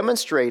 they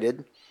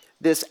demonstrated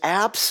this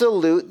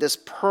absolute, this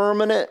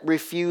permanent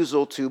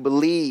refusal to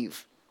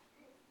believe.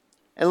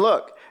 And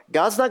look,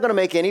 God's not going to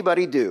make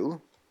anybody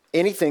do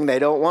anything they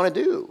don't want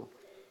to do.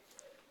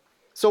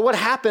 So what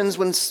happens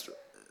when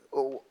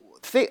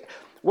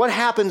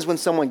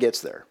someone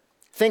gets there?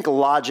 Think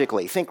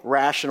logically, think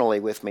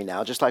rationally with me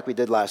now, just like we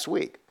did last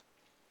week.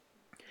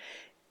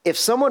 If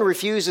someone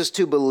refuses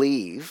to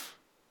believe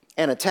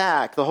and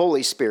attack the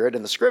Holy Spirit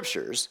and the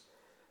Scriptures,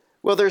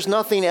 well, there's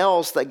nothing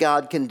else that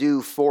God can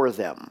do for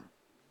them.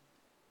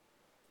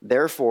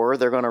 Therefore,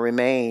 they're going to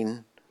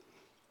remain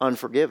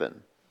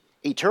unforgiven,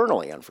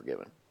 eternally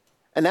unforgiven.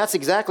 And that's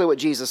exactly what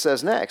Jesus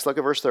says next. Look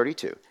at verse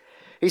 32.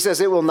 He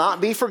says, it will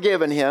not be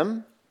forgiven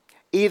him,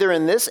 either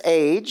in this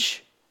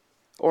age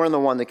or in the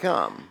one to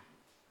come.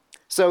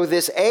 So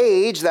this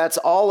age, that's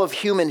all of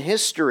human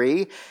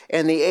history,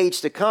 and the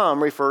age to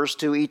come refers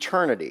to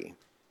eternity.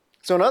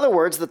 So in other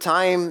words, the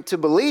time to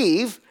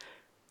believe,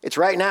 it's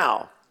right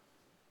now.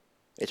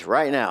 It's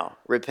right now.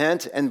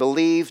 Repent and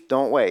believe.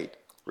 Don't wait.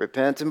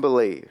 Repent and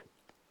believe.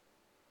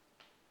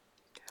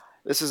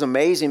 This is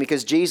amazing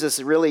because Jesus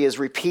really is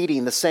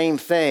repeating the same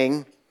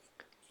thing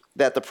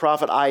that the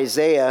prophet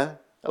Isaiah,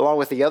 along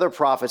with the other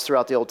prophets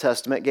throughout the Old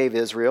Testament, gave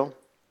Israel.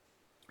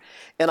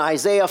 In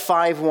Isaiah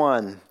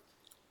 5:1,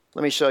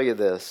 let me show you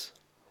this.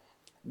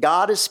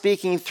 God is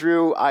speaking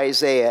through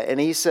Isaiah, and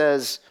he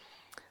says,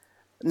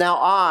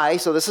 now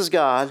so this is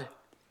God,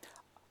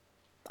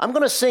 I'm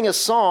going to sing a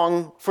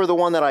song for the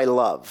one that I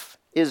love,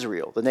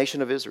 Israel, the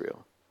nation of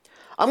Israel.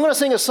 I'm going to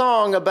sing a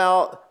song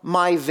about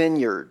my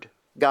vineyard,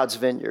 God's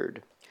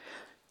vineyard.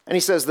 And he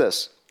says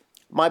this,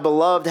 my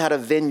beloved had a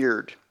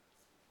vineyard,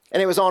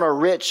 and it was on a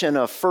rich and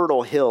a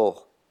fertile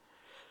hill.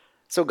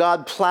 So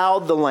God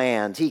plowed the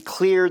land. He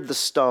cleared the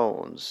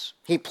stones.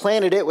 He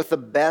planted it with the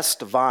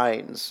best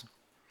vines.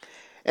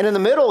 And in the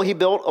middle, he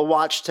built a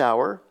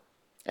watchtower,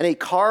 and he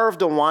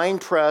carved a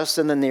winepress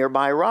in the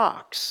nearby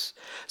rocks.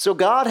 So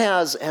God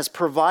has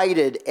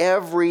provided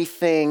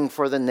everything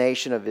for the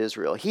nation of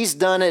Israel. He's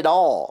done it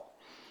all.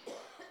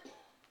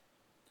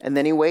 And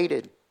then he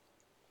waited.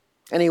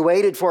 And he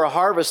waited for a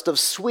harvest of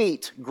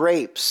sweet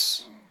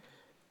grapes.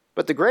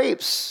 But the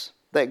grapes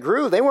that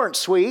grew, they weren't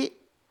sweet.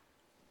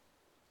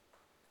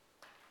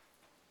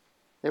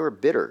 They were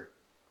bitter.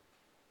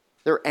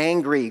 They're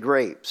angry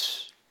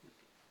grapes.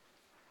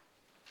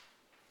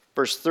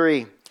 Verse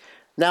 3,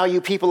 now you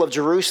people of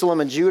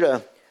Jerusalem and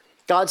Judah,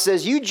 God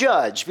says, you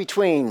judge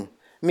between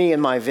me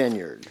and my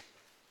vineyard.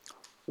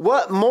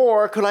 What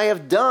more could I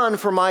have done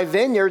for my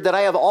vineyard that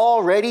I have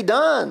already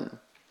done?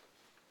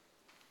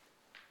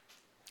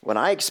 When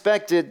I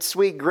expected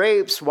sweet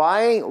grapes,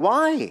 why?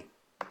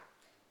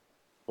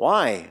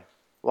 Why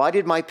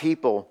did my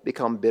people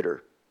become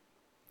bitter?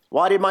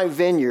 Why did my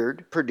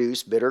vineyard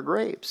produce bitter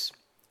grapes?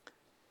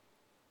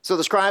 So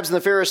the scribes and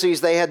the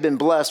Pharisees, they had been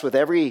blessed with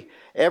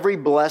every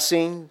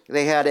blessing.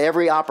 They had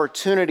every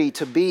opportunity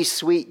to be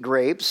sweet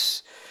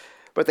grapes,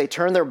 but they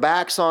turned their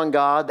backs on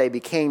God. They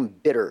became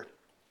bitter.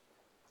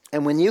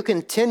 And when you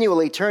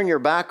continually turn your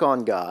back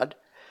on God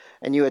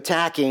and you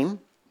attack him,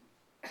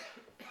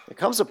 there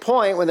comes a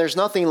point when there's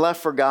nothing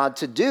left for God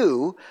to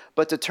do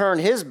but to turn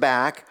his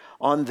back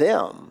on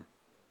them.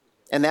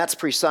 And that's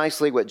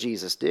precisely what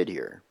Jesus did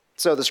here.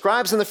 So the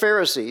scribes and the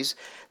Pharisees,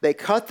 they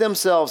cut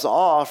themselves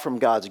off from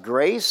God's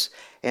grace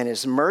and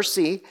his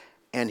mercy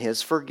and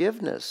his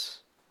forgiveness.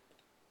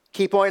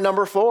 Key point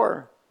number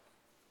 4.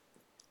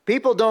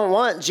 People don't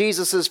want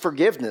Jesus'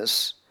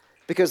 forgiveness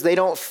because they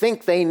don't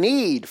think they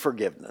need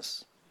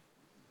forgiveness.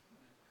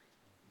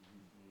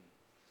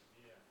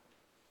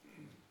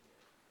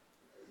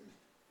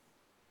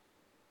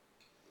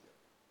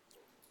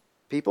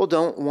 People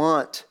don't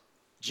want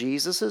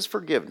Jesus'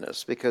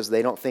 forgiveness because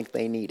they don't think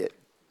they need it.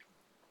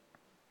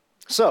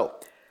 So,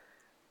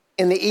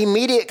 in the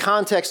immediate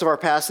context of our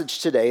passage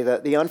today,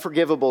 the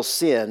unforgivable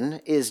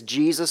sin is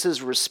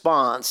Jesus'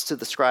 response to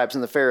the scribes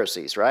and the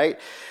Pharisees, right?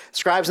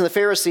 Scribes and the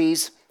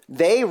Pharisees,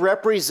 they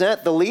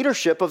represent the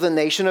leadership of the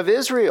nation of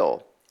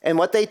Israel. And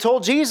what they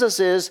told Jesus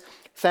is,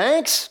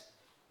 thanks?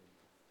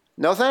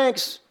 No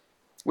thanks.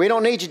 We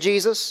don't need you,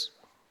 Jesus.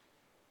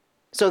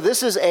 So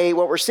this is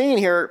what we're seeing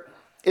here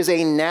is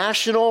a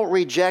national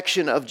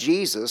rejection of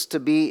Jesus to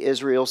be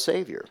Israel's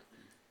Savior.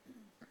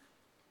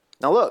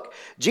 Now look,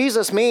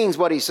 Jesus means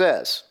what he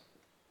says.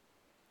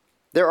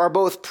 There are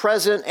both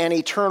present and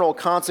eternal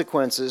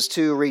consequences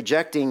to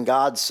rejecting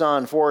God's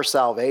Son for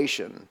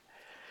salvation.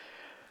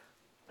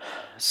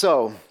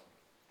 So,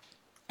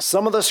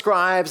 some of the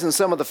scribes and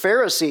some of the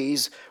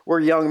Pharisees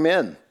were young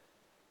men.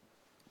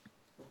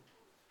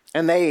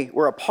 And they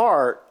were a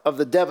part of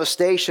the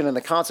devastation and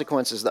the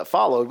consequences that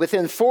followed.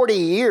 Within 40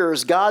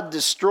 years, God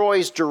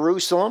destroys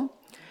Jerusalem.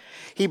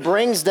 He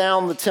brings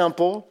down the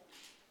temple.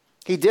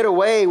 He did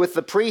away with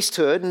the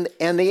priesthood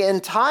and the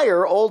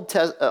entire Old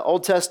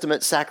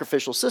Testament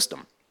sacrificial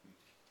system.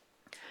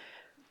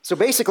 So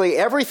basically,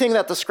 everything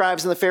that the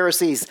scribes and the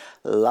Pharisees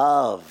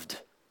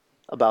loved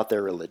about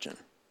their religion,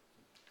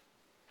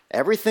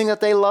 everything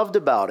that they loved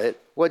about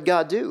it, what'd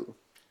God do?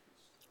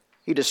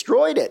 He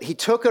destroyed it. He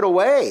took it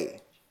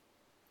away.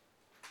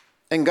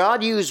 And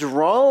God used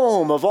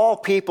Rome, of all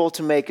people,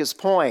 to make his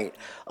point.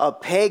 A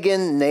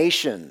pagan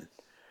nation.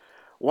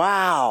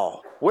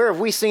 Wow. Where have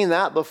we seen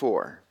that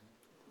before?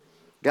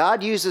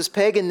 God uses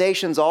pagan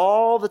nations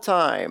all the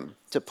time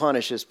to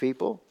punish his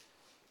people.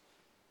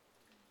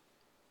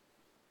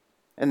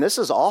 And this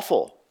is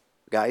awful,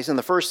 guys. In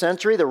the first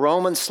century, the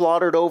Romans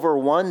slaughtered over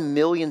 1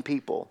 million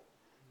people.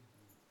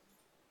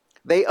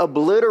 They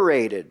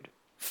obliterated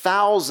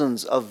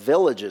thousands of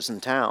villages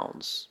and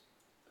towns.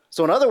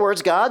 So in other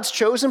words, God's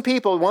chosen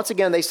people, once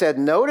again, they said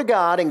no to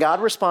God, and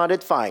God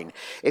responded, fine.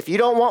 If you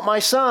don't want my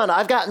son,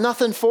 I've got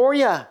nothing for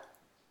you.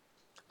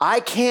 I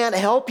can't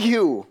help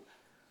you.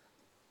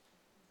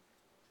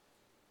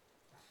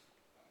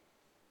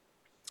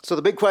 So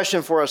the big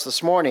question for us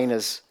this morning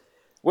is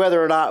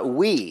whether or not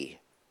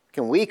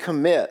can we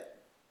commit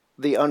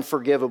the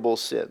unforgivable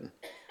sin.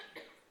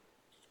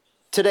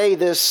 Today,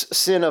 this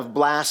sin of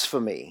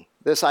blasphemy,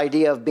 this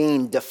idea of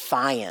being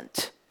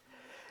defiant,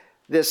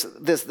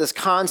 this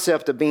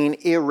concept of being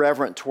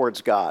irreverent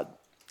towards God,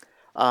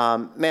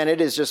 man,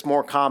 it is just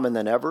more common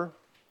than ever.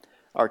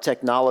 Our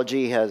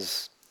technology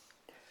has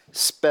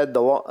sped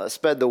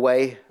the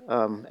way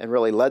and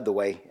really led the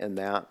way in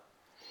that.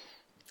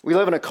 We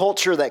live in a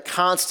culture that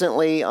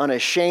constantly,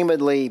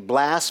 unashamedly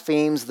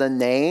blasphemes the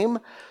name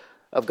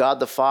of God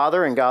the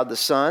Father and God the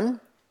Son.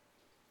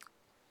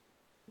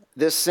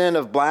 This sin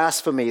of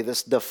blasphemy,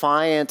 this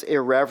defiant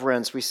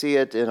irreverence, we see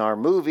it in our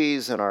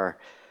movies, in our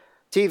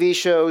TV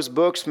shows,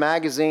 books,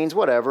 magazines,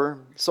 whatever,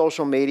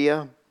 social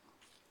media.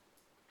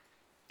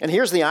 And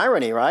here's the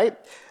irony, right?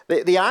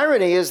 The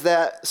irony is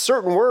that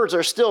certain words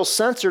are still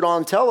censored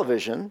on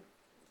television,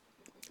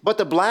 but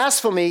the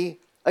blasphemy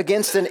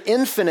against an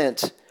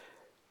infinite,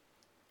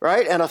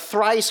 right, and a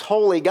thrice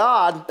holy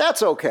God,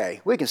 that's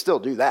okay. We can still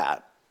do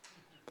that.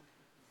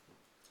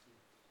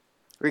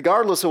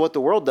 Regardless of what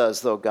the world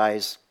does, though,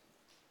 guys,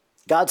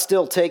 God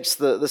still takes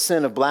the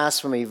sin of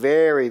blasphemy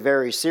very,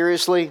 very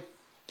seriously.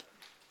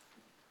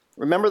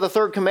 Remember the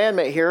third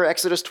commandment here,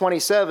 Exodus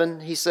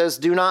 27. He says,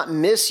 do not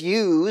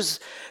misuse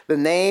the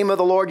name of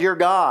the Lord your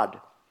God.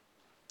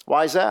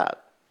 Why is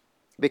that?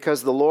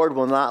 Because the Lord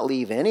will not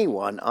leave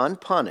anyone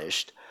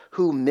unpunished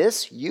who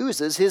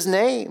misuses his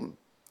name.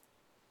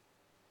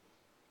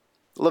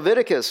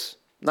 Leviticus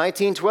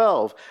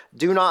 19:12,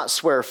 do not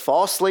swear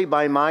falsely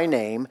by my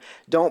name.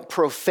 Don't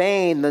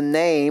profane the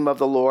name of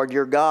the Lord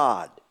your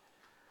God.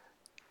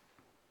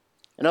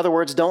 In other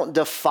words, don't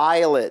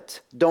defile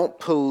it. Don't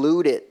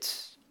pollute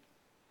it.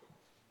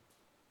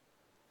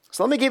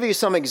 So let me give you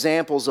some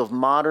examples of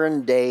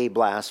modern day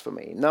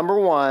blasphemy. Number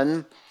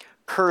one,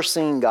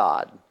 cursing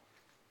God.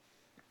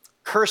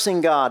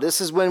 Cursing God. This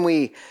is when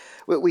we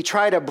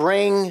try to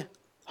bring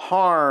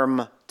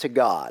harm to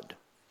God.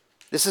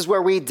 This is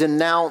where we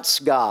denounce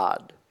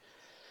God.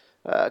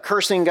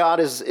 Cursing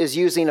God is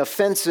using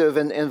offensive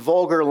and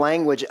vulgar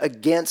language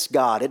against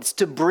God. It's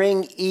to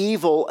bring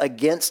evil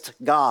against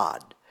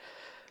God.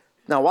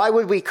 Now, why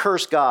would we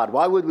curse God?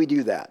 Why would we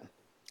do that?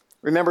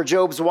 Remember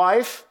Job's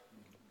wife?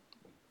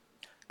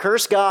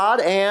 Curse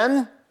God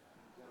and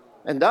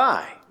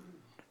die.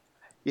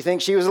 You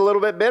think she was a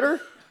little bit bitter?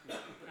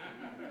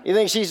 You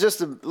think she's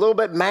just a little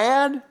bit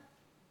mad?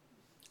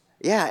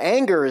 Yeah,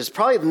 anger is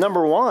probably the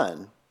number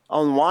one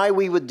on why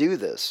we would do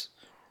this.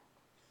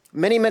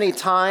 Many, many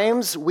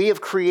times we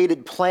have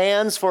created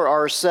plans for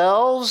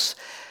ourselves,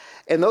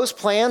 and those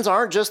plans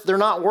they're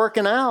not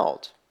working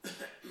out.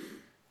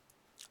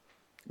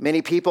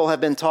 Many people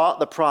have been taught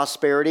the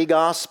prosperity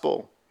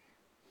gospel.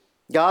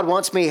 God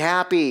wants me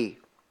happy.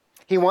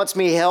 He wants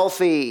me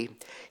healthy.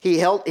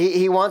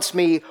 He wants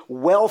me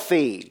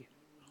wealthy.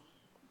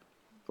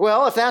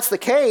 Well, if that's the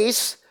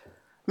case,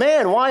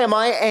 man, why am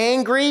I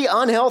angry,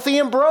 unhealthy,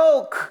 and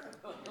broke?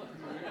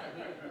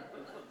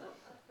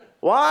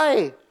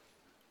 Why?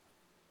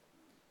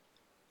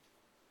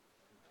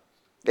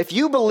 If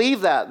you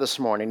believe that this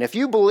morning, if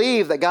you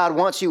believe that God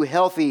wants you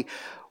healthy,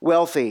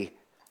 wealthy,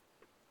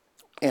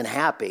 and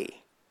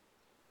happy,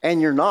 and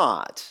you're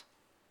not,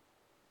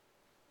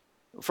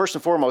 First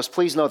and foremost,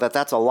 please know that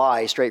that's a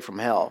lie straight from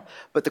hell.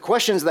 But the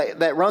questions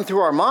that run through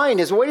our mind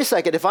is, wait a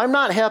second, if I'm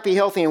not happy,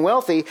 healthy, and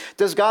wealthy,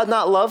 does God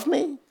not love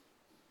me?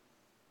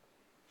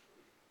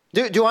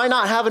 Do I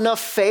not have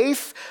enough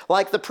faith,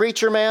 like the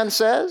preacher man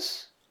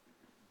says?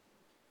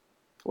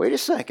 Wait a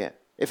second.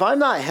 If I'm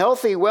not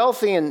healthy,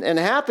 wealthy, and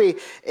happy,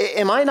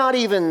 am I not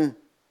even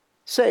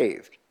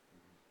saved?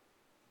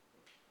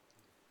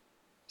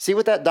 See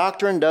what that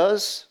doctrine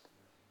does?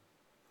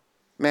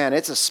 Man,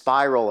 it's a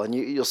spiral, and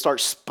you'll start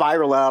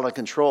spiraling out of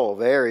control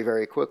very,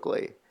 very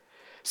quickly.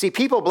 See,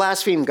 people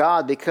blaspheme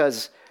God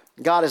because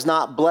God is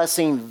not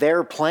blessing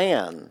their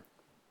plan.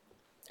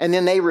 And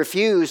then they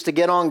refuse to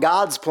get on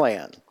God's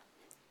plan.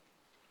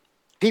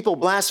 People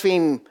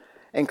blaspheme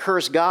and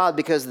curse God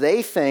because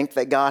they think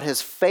that God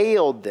has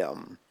failed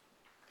them.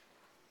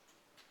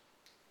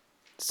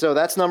 So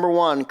that's number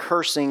one,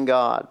 cursing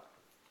God.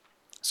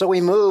 So we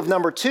move,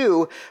 number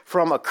two,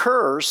 from a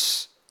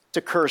curse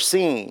to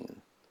cursing.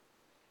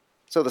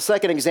 So the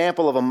second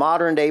example of a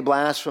modern day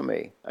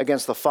blasphemy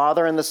against the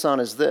Father and the Son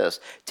is this: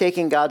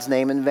 taking God's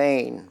name in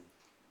vain.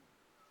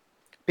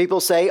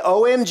 People say,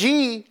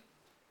 OMG,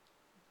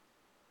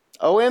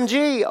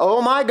 OMG,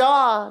 oh my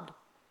God.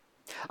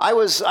 I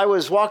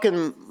was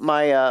walking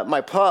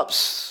my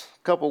pups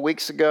a couple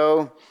weeks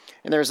ago,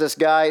 and there's this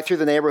guy through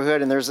the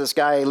neighborhood, and there's this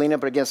guy leaning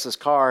up against his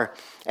car,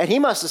 and he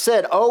must have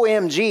said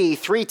OMG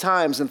 3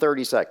 times in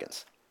 30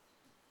 seconds.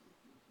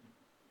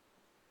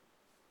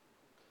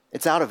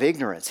 It's out of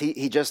ignorance.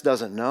 He just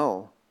doesn't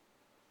know.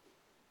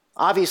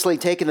 Obviously,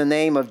 taking the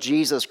name of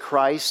Jesus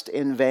Christ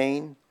in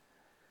vain.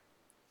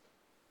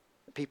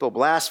 People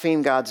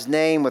blaspheme God's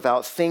name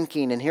without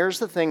thinking, and here's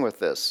the thing with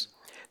this.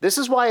 This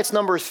is why it's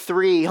number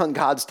 3 on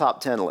God's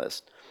top 10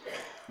 list.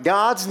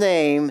 God's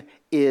name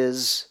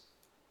is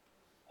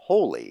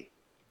holy.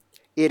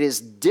 It is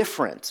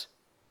different.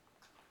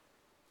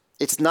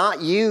 It's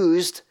not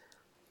used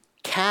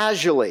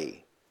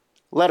casually,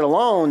 let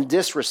alone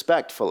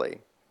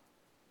disrespectfully.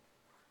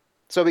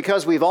 So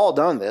because we've all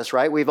done this,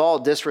 right? We've all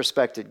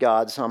disrespected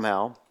God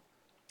somehow.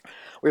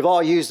 We've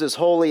all used His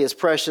holy, His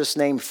precious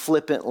name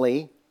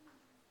flippantly.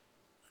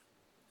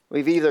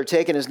 We've either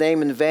taken His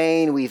name in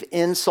vain, we've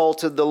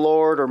insulted the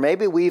Lord, or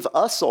maybe we've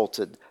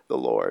assaulted the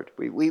Lord.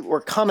 We're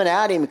coming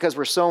at Him because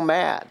we're so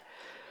mad.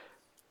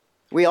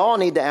 We all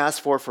need to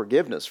ask for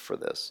forgiveness for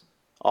this.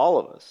 All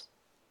of us.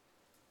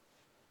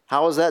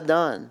 How is that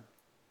done?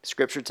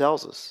 Scripture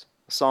tells us.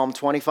 Psalm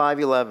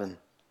 25:11.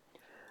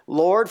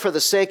 Lord, for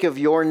the sake of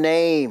your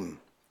name,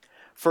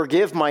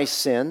 forgive my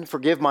sin,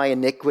 forgive my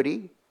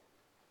iniquity,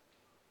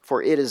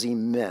 for it is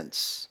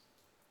immense.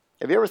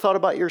 Have you ever thought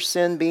about your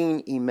sin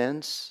being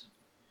immense?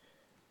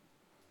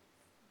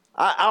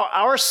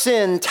 Our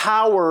sin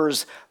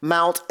towers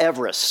Mount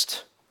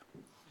Everest.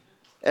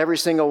 Every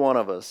single one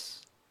of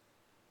us.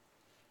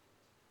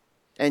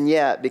 And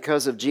yet,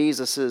 because of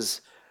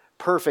Jesus'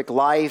 perfect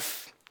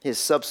life, His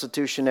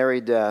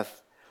substitutionary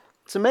death,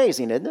 it's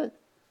amazing, isn't it?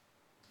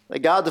 That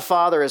God the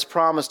Father has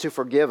promised to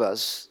forgive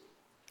us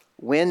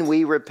when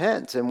we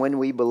repent and when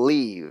we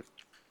believe.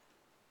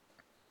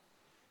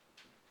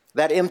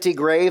 That empty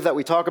grave that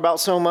we talk about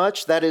so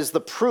much, that is the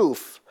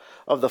proof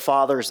of the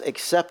Father's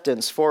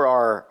acceptance for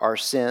our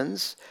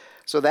sins.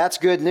 So that's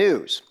good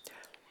news.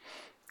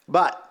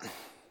 But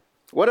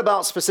what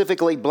about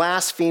specifically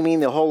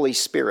blaspheming the Holy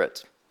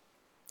Spirit?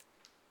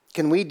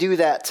 Can we do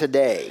that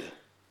today?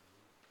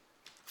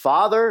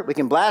 Father, we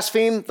can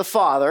blaspheme the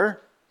Father.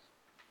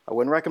 I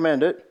wouldn't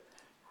recommend it.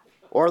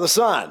 Or the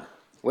Son.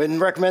 Wouldn't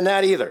recommend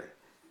that either.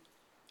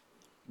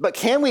 But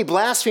can we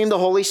blaspheme the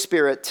Holy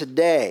Spirit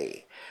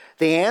today?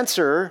 The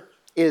answer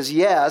is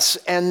yes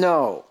and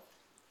no.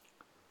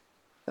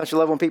 Don't you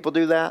love when people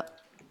do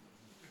that?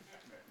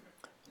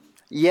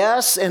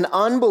 Yes, an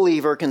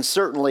unbeliever can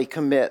certainly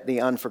commit the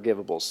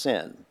unforgivable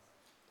sin.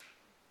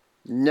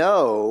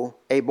 No,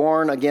 a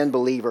born-again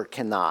believer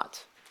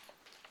cannot.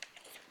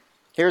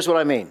 Here's what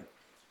I mean.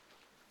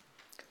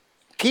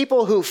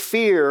 People who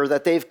fear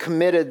that they've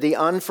committed the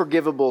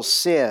unforgivable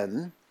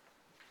sin,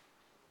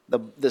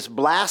 this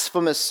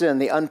blasphemous sin,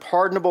 the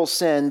unpardonable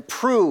sin,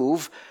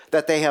 prove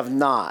that they have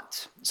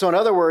not. So in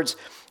other words,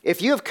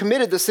 if you have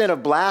committed the sin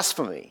of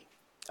blasphemy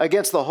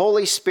against the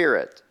Holy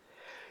Spirit,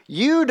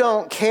 you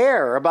don't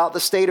care about the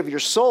state of your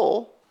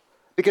soul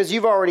because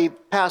you've already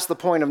passed the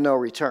point of no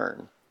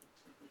return.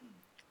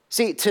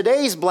 See,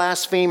 today's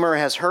blasphemer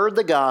has heard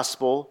the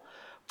gospel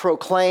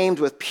proclaimed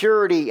with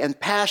purity and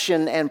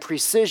passion and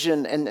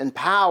precision and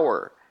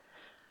power.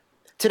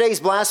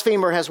 Today's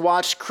blasphemer has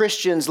watched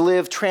Christians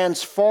live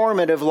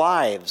transformative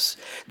lives.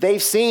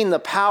 They've seen the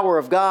power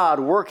of God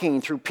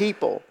working through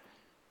people.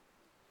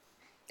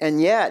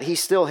 And yet, he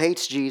still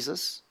hates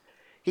Jesus.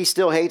 He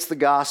still hates the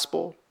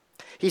gospel.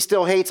 He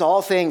still hates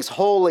all things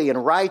holy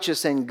and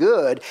righteous and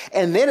good.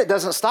 And then it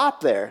doesn't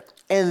stop there.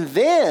 And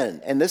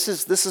then, and this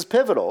is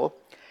pivotal,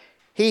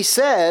 he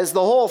says the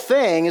whole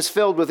thing is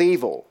filled with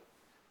evil.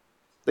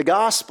 The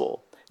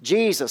gospel,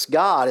 Jesus,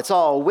 God, it's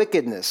all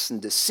wickedness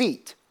and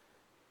deceit.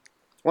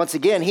 Once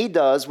again, he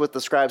does what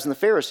the scribes and the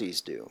Pharisees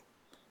do.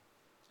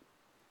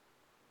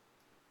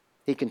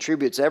 He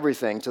contributes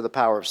everything to the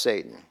power of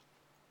Satan.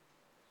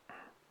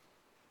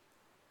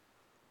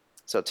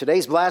 So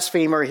today's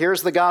blasphemer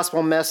hears the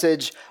gospel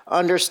message,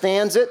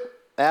 understands it,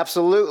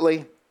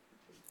 absolutely,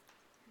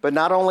 but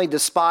not only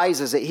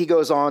despises it, he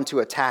goes on to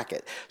attack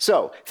it.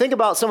 So think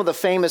about some of the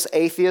famous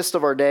atheists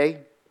of our day.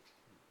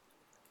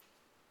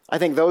 I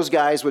think those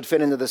guys would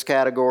fit into this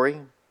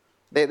category.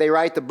 They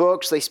write the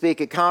books, they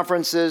speak at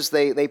conferences,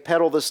 they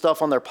peddle this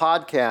stuff on their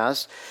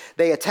podcasts.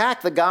 They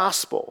attack the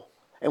gospel.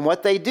 And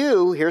what they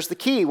do, here's the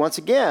key, once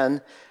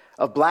again,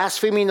 of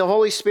blaspheming the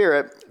Holy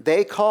Spirit,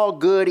 they call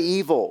good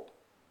evil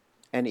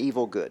and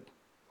evil good.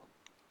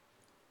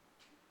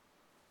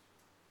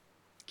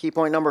 Key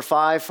point number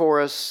 5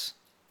 for us.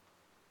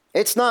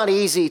 It's not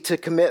easy to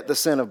commit the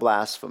sin of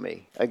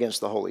blasphemy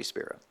against the Holy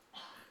Spirit.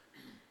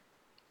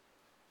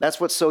 That's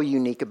what's so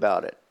unique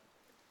about it.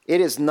 It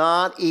is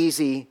not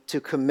easy to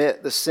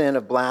commit the sin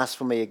of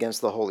blasphemy against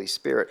the Holy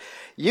Spirit.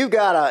 You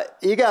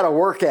gotta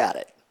work at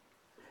it.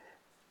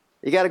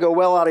 You got to go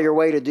well out of your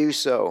way to do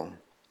so.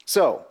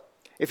 So,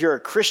 if you're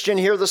a Christian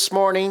here this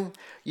morning,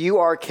 you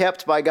are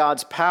kept by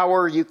God's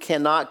power. You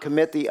cannot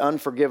commit the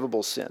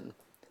unforgivable sin.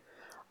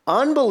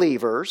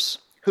 Unbelievers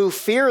who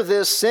fear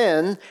this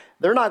sin,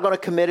 they're not going to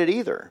commit it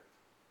either.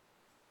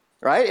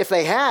 Right? If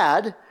they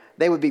had,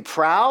 they would be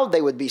proud.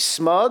 They would be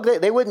smug.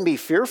 They wouldn't be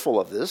fearful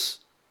of this.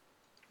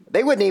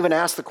 They wouldn't even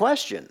ask the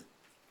question.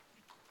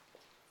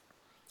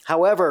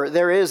 However,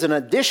 there is an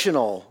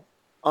additional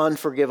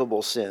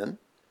unforgivable sin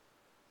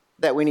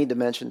that we need to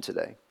mention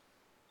today.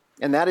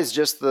 And that is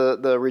just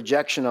the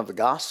rejection of the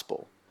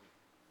gospel.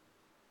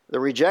 The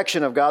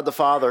rejection of God the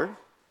Father,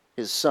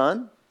 His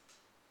Son,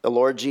 the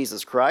Lord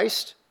Jesus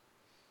Christ.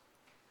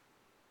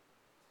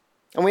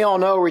 And we all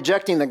know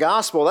rejecting the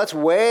gospel, that's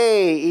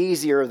way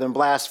easier than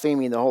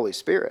blaspheming the Holy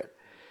Spirit.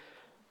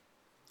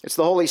 It's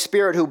the Holy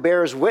Spirit who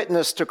bears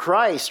witness to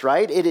Christ,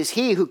 right? It is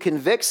He who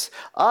convicts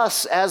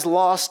us as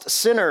lost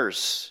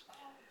sinners.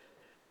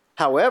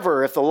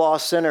 However, if the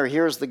lost sinner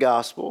hears the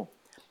gospel,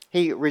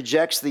 he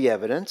rejects the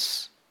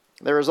evidence.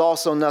 There is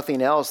also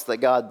nothing else that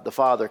God the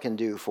Father can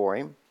do for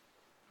him.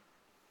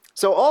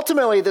 So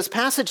ultimately, this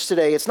passage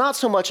today, it's not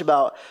so much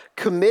about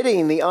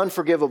committing the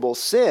unforgivable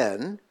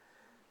sin,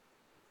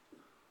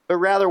 but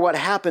rather what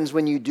happens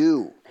when you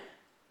do.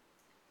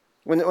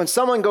 When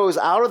someone goes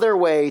out of their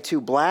way to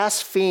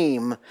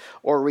blaspheme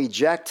or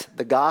reject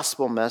the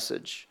gospel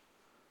message,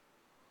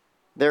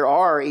 there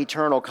are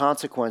eternal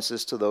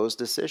consequences to those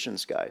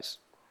decisions, guys.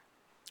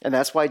 And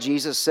that's why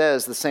Jesus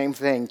says the same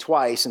thing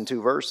twice in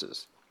 2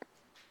 verses.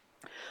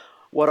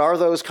 What are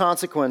those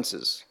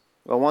consequences?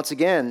 Well, once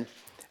again,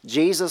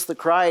 Jesus the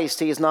Christ,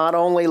 He is not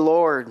only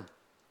Lord.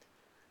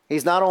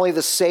 He's not only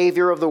the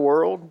Savior of the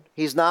world.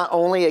 He's not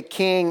only a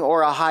king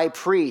or a high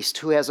priest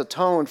who has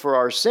atoned for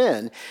our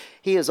sin.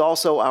 He is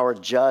also our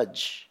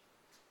judge.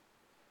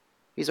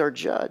 He's our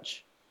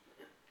judge.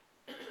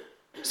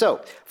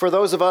 So, for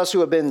those of us who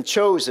have been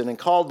chosen and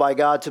called by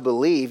God to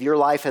believe, your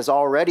life has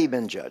already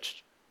been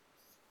judged.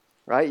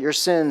 Right? Your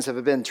sins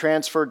have been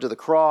transferred to the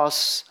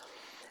cross,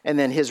 and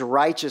then His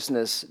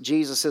righteousness,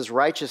 Jesus'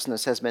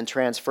 righteousness, has been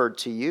transferred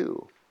to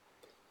you.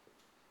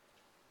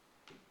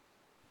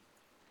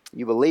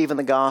 You believe in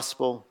the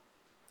gospel.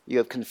 You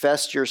have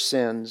confessed your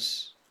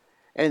sins.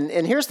 And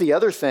here's the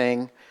other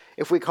thing.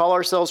 If we call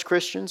ourselves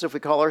Christians, if we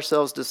call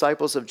ourselves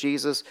disciples of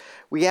Jesus,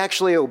 we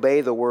actually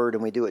obey the word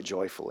and we do it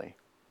joyfully.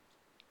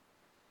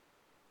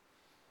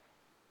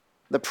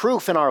 The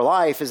proof in our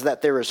life is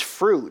that there is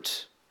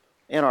fruit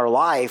in our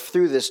life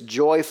through this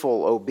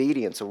joyful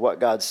obedience of what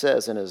God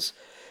says in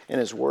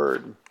His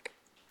word.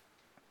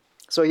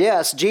 So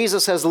yes,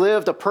 Jesus has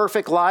lived a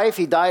perfect life.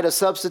 He died a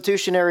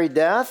substitutionary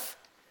death,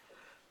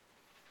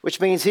 which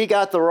means He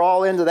got the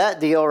raw end of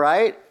that deal,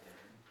 right?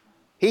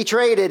 He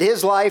traded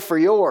His life for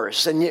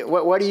yours. And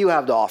what do you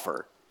have to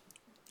offer?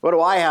 What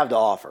do I have to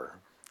offer?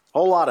 A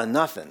whole lot of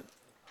nothing.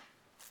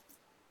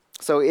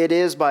 So it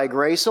is by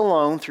grace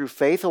alone, through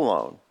faith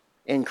alone,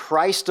 in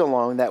Christ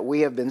alone, that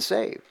we have been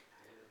saved.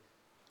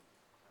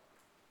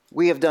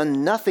 We have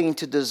done nothing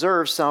to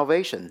deserve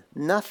salvation.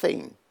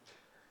 Nothing.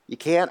 You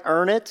can't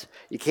earn it.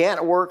 You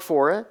can't work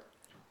for it.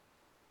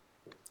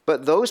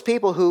 But those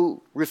people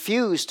who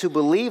refuse to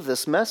believe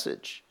this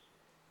message,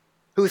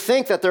 who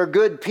think that they're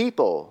good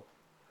people,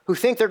 who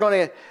think they're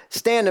going to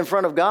stand in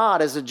front of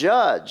God as a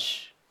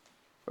judge,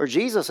 or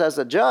Jesus as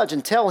a judge,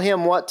 and tell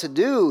Him what to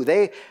do,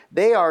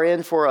 they are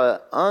in for an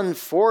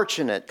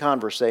unfortunate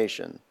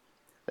conversation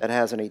that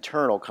has an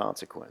eternal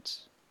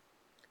consequence.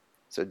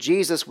 So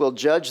Jesus will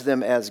judge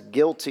them as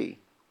guilty,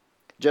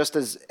 just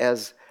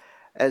as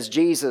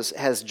Jesus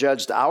has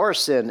judged our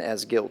sin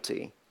as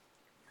guilty.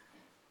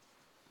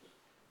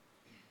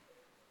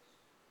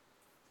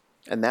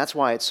 And that's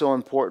why it's so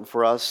important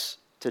for us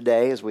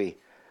today as we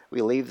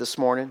leave this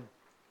morning,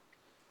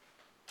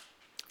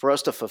 for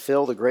us to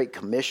fulfill the Great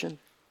Commission,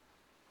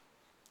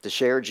 to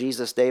share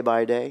Jesus day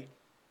by day.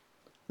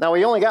 Now,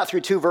 we only got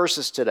through 2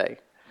 verses today,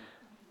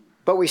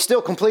 but we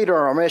still completed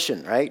our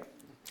mission, right?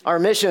 Our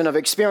mission of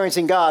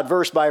experiencing God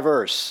verse by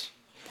verse.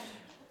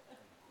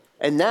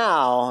 And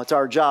now it's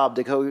our job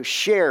to go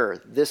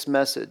share this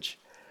message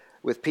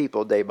with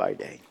people day by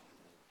day.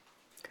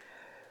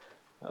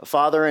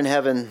 Father in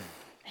heaven,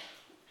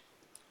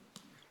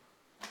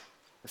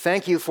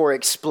 thank you for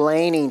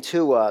explaining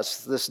to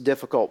us this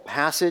difficult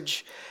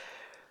passage.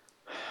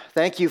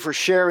 Thank you for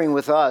sharing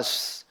with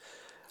us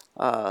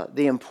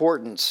the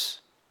importance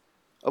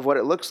of what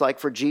it looks like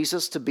for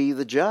Jesus to be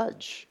the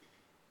judge.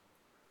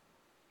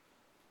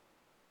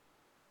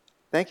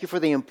 Thank you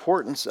for the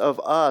importance of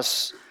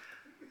us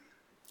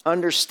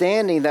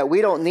understanding that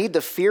we don't need to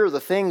fear the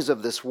things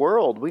of this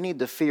world. We need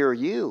to fear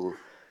you.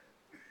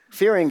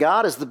 Fearing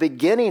God is the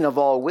beginning of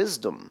all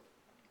wisdom.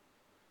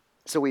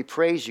 So we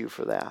praise you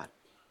for that.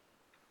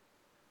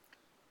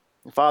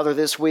 And Father,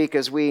 this week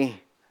as we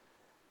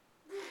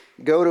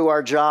go to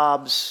our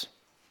jobs,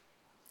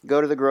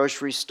 go to the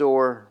grocery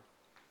store,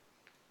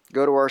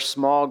 go to our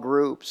small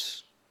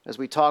groups, as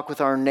we talk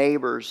with our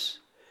neighbors,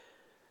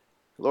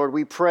 Lord,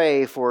 we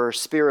pray for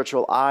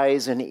spiritual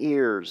eyes and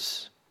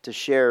ears to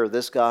share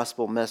this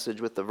gospel message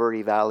with the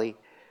Verde Valley.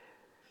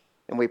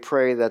 And we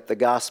pray that the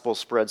gospel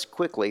spreads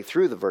quickly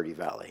through the Verde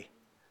Valley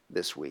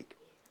this week.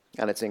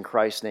 And it's in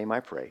Christ's name I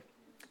pray.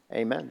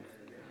 Amen.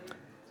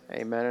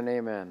 Amen and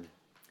amen.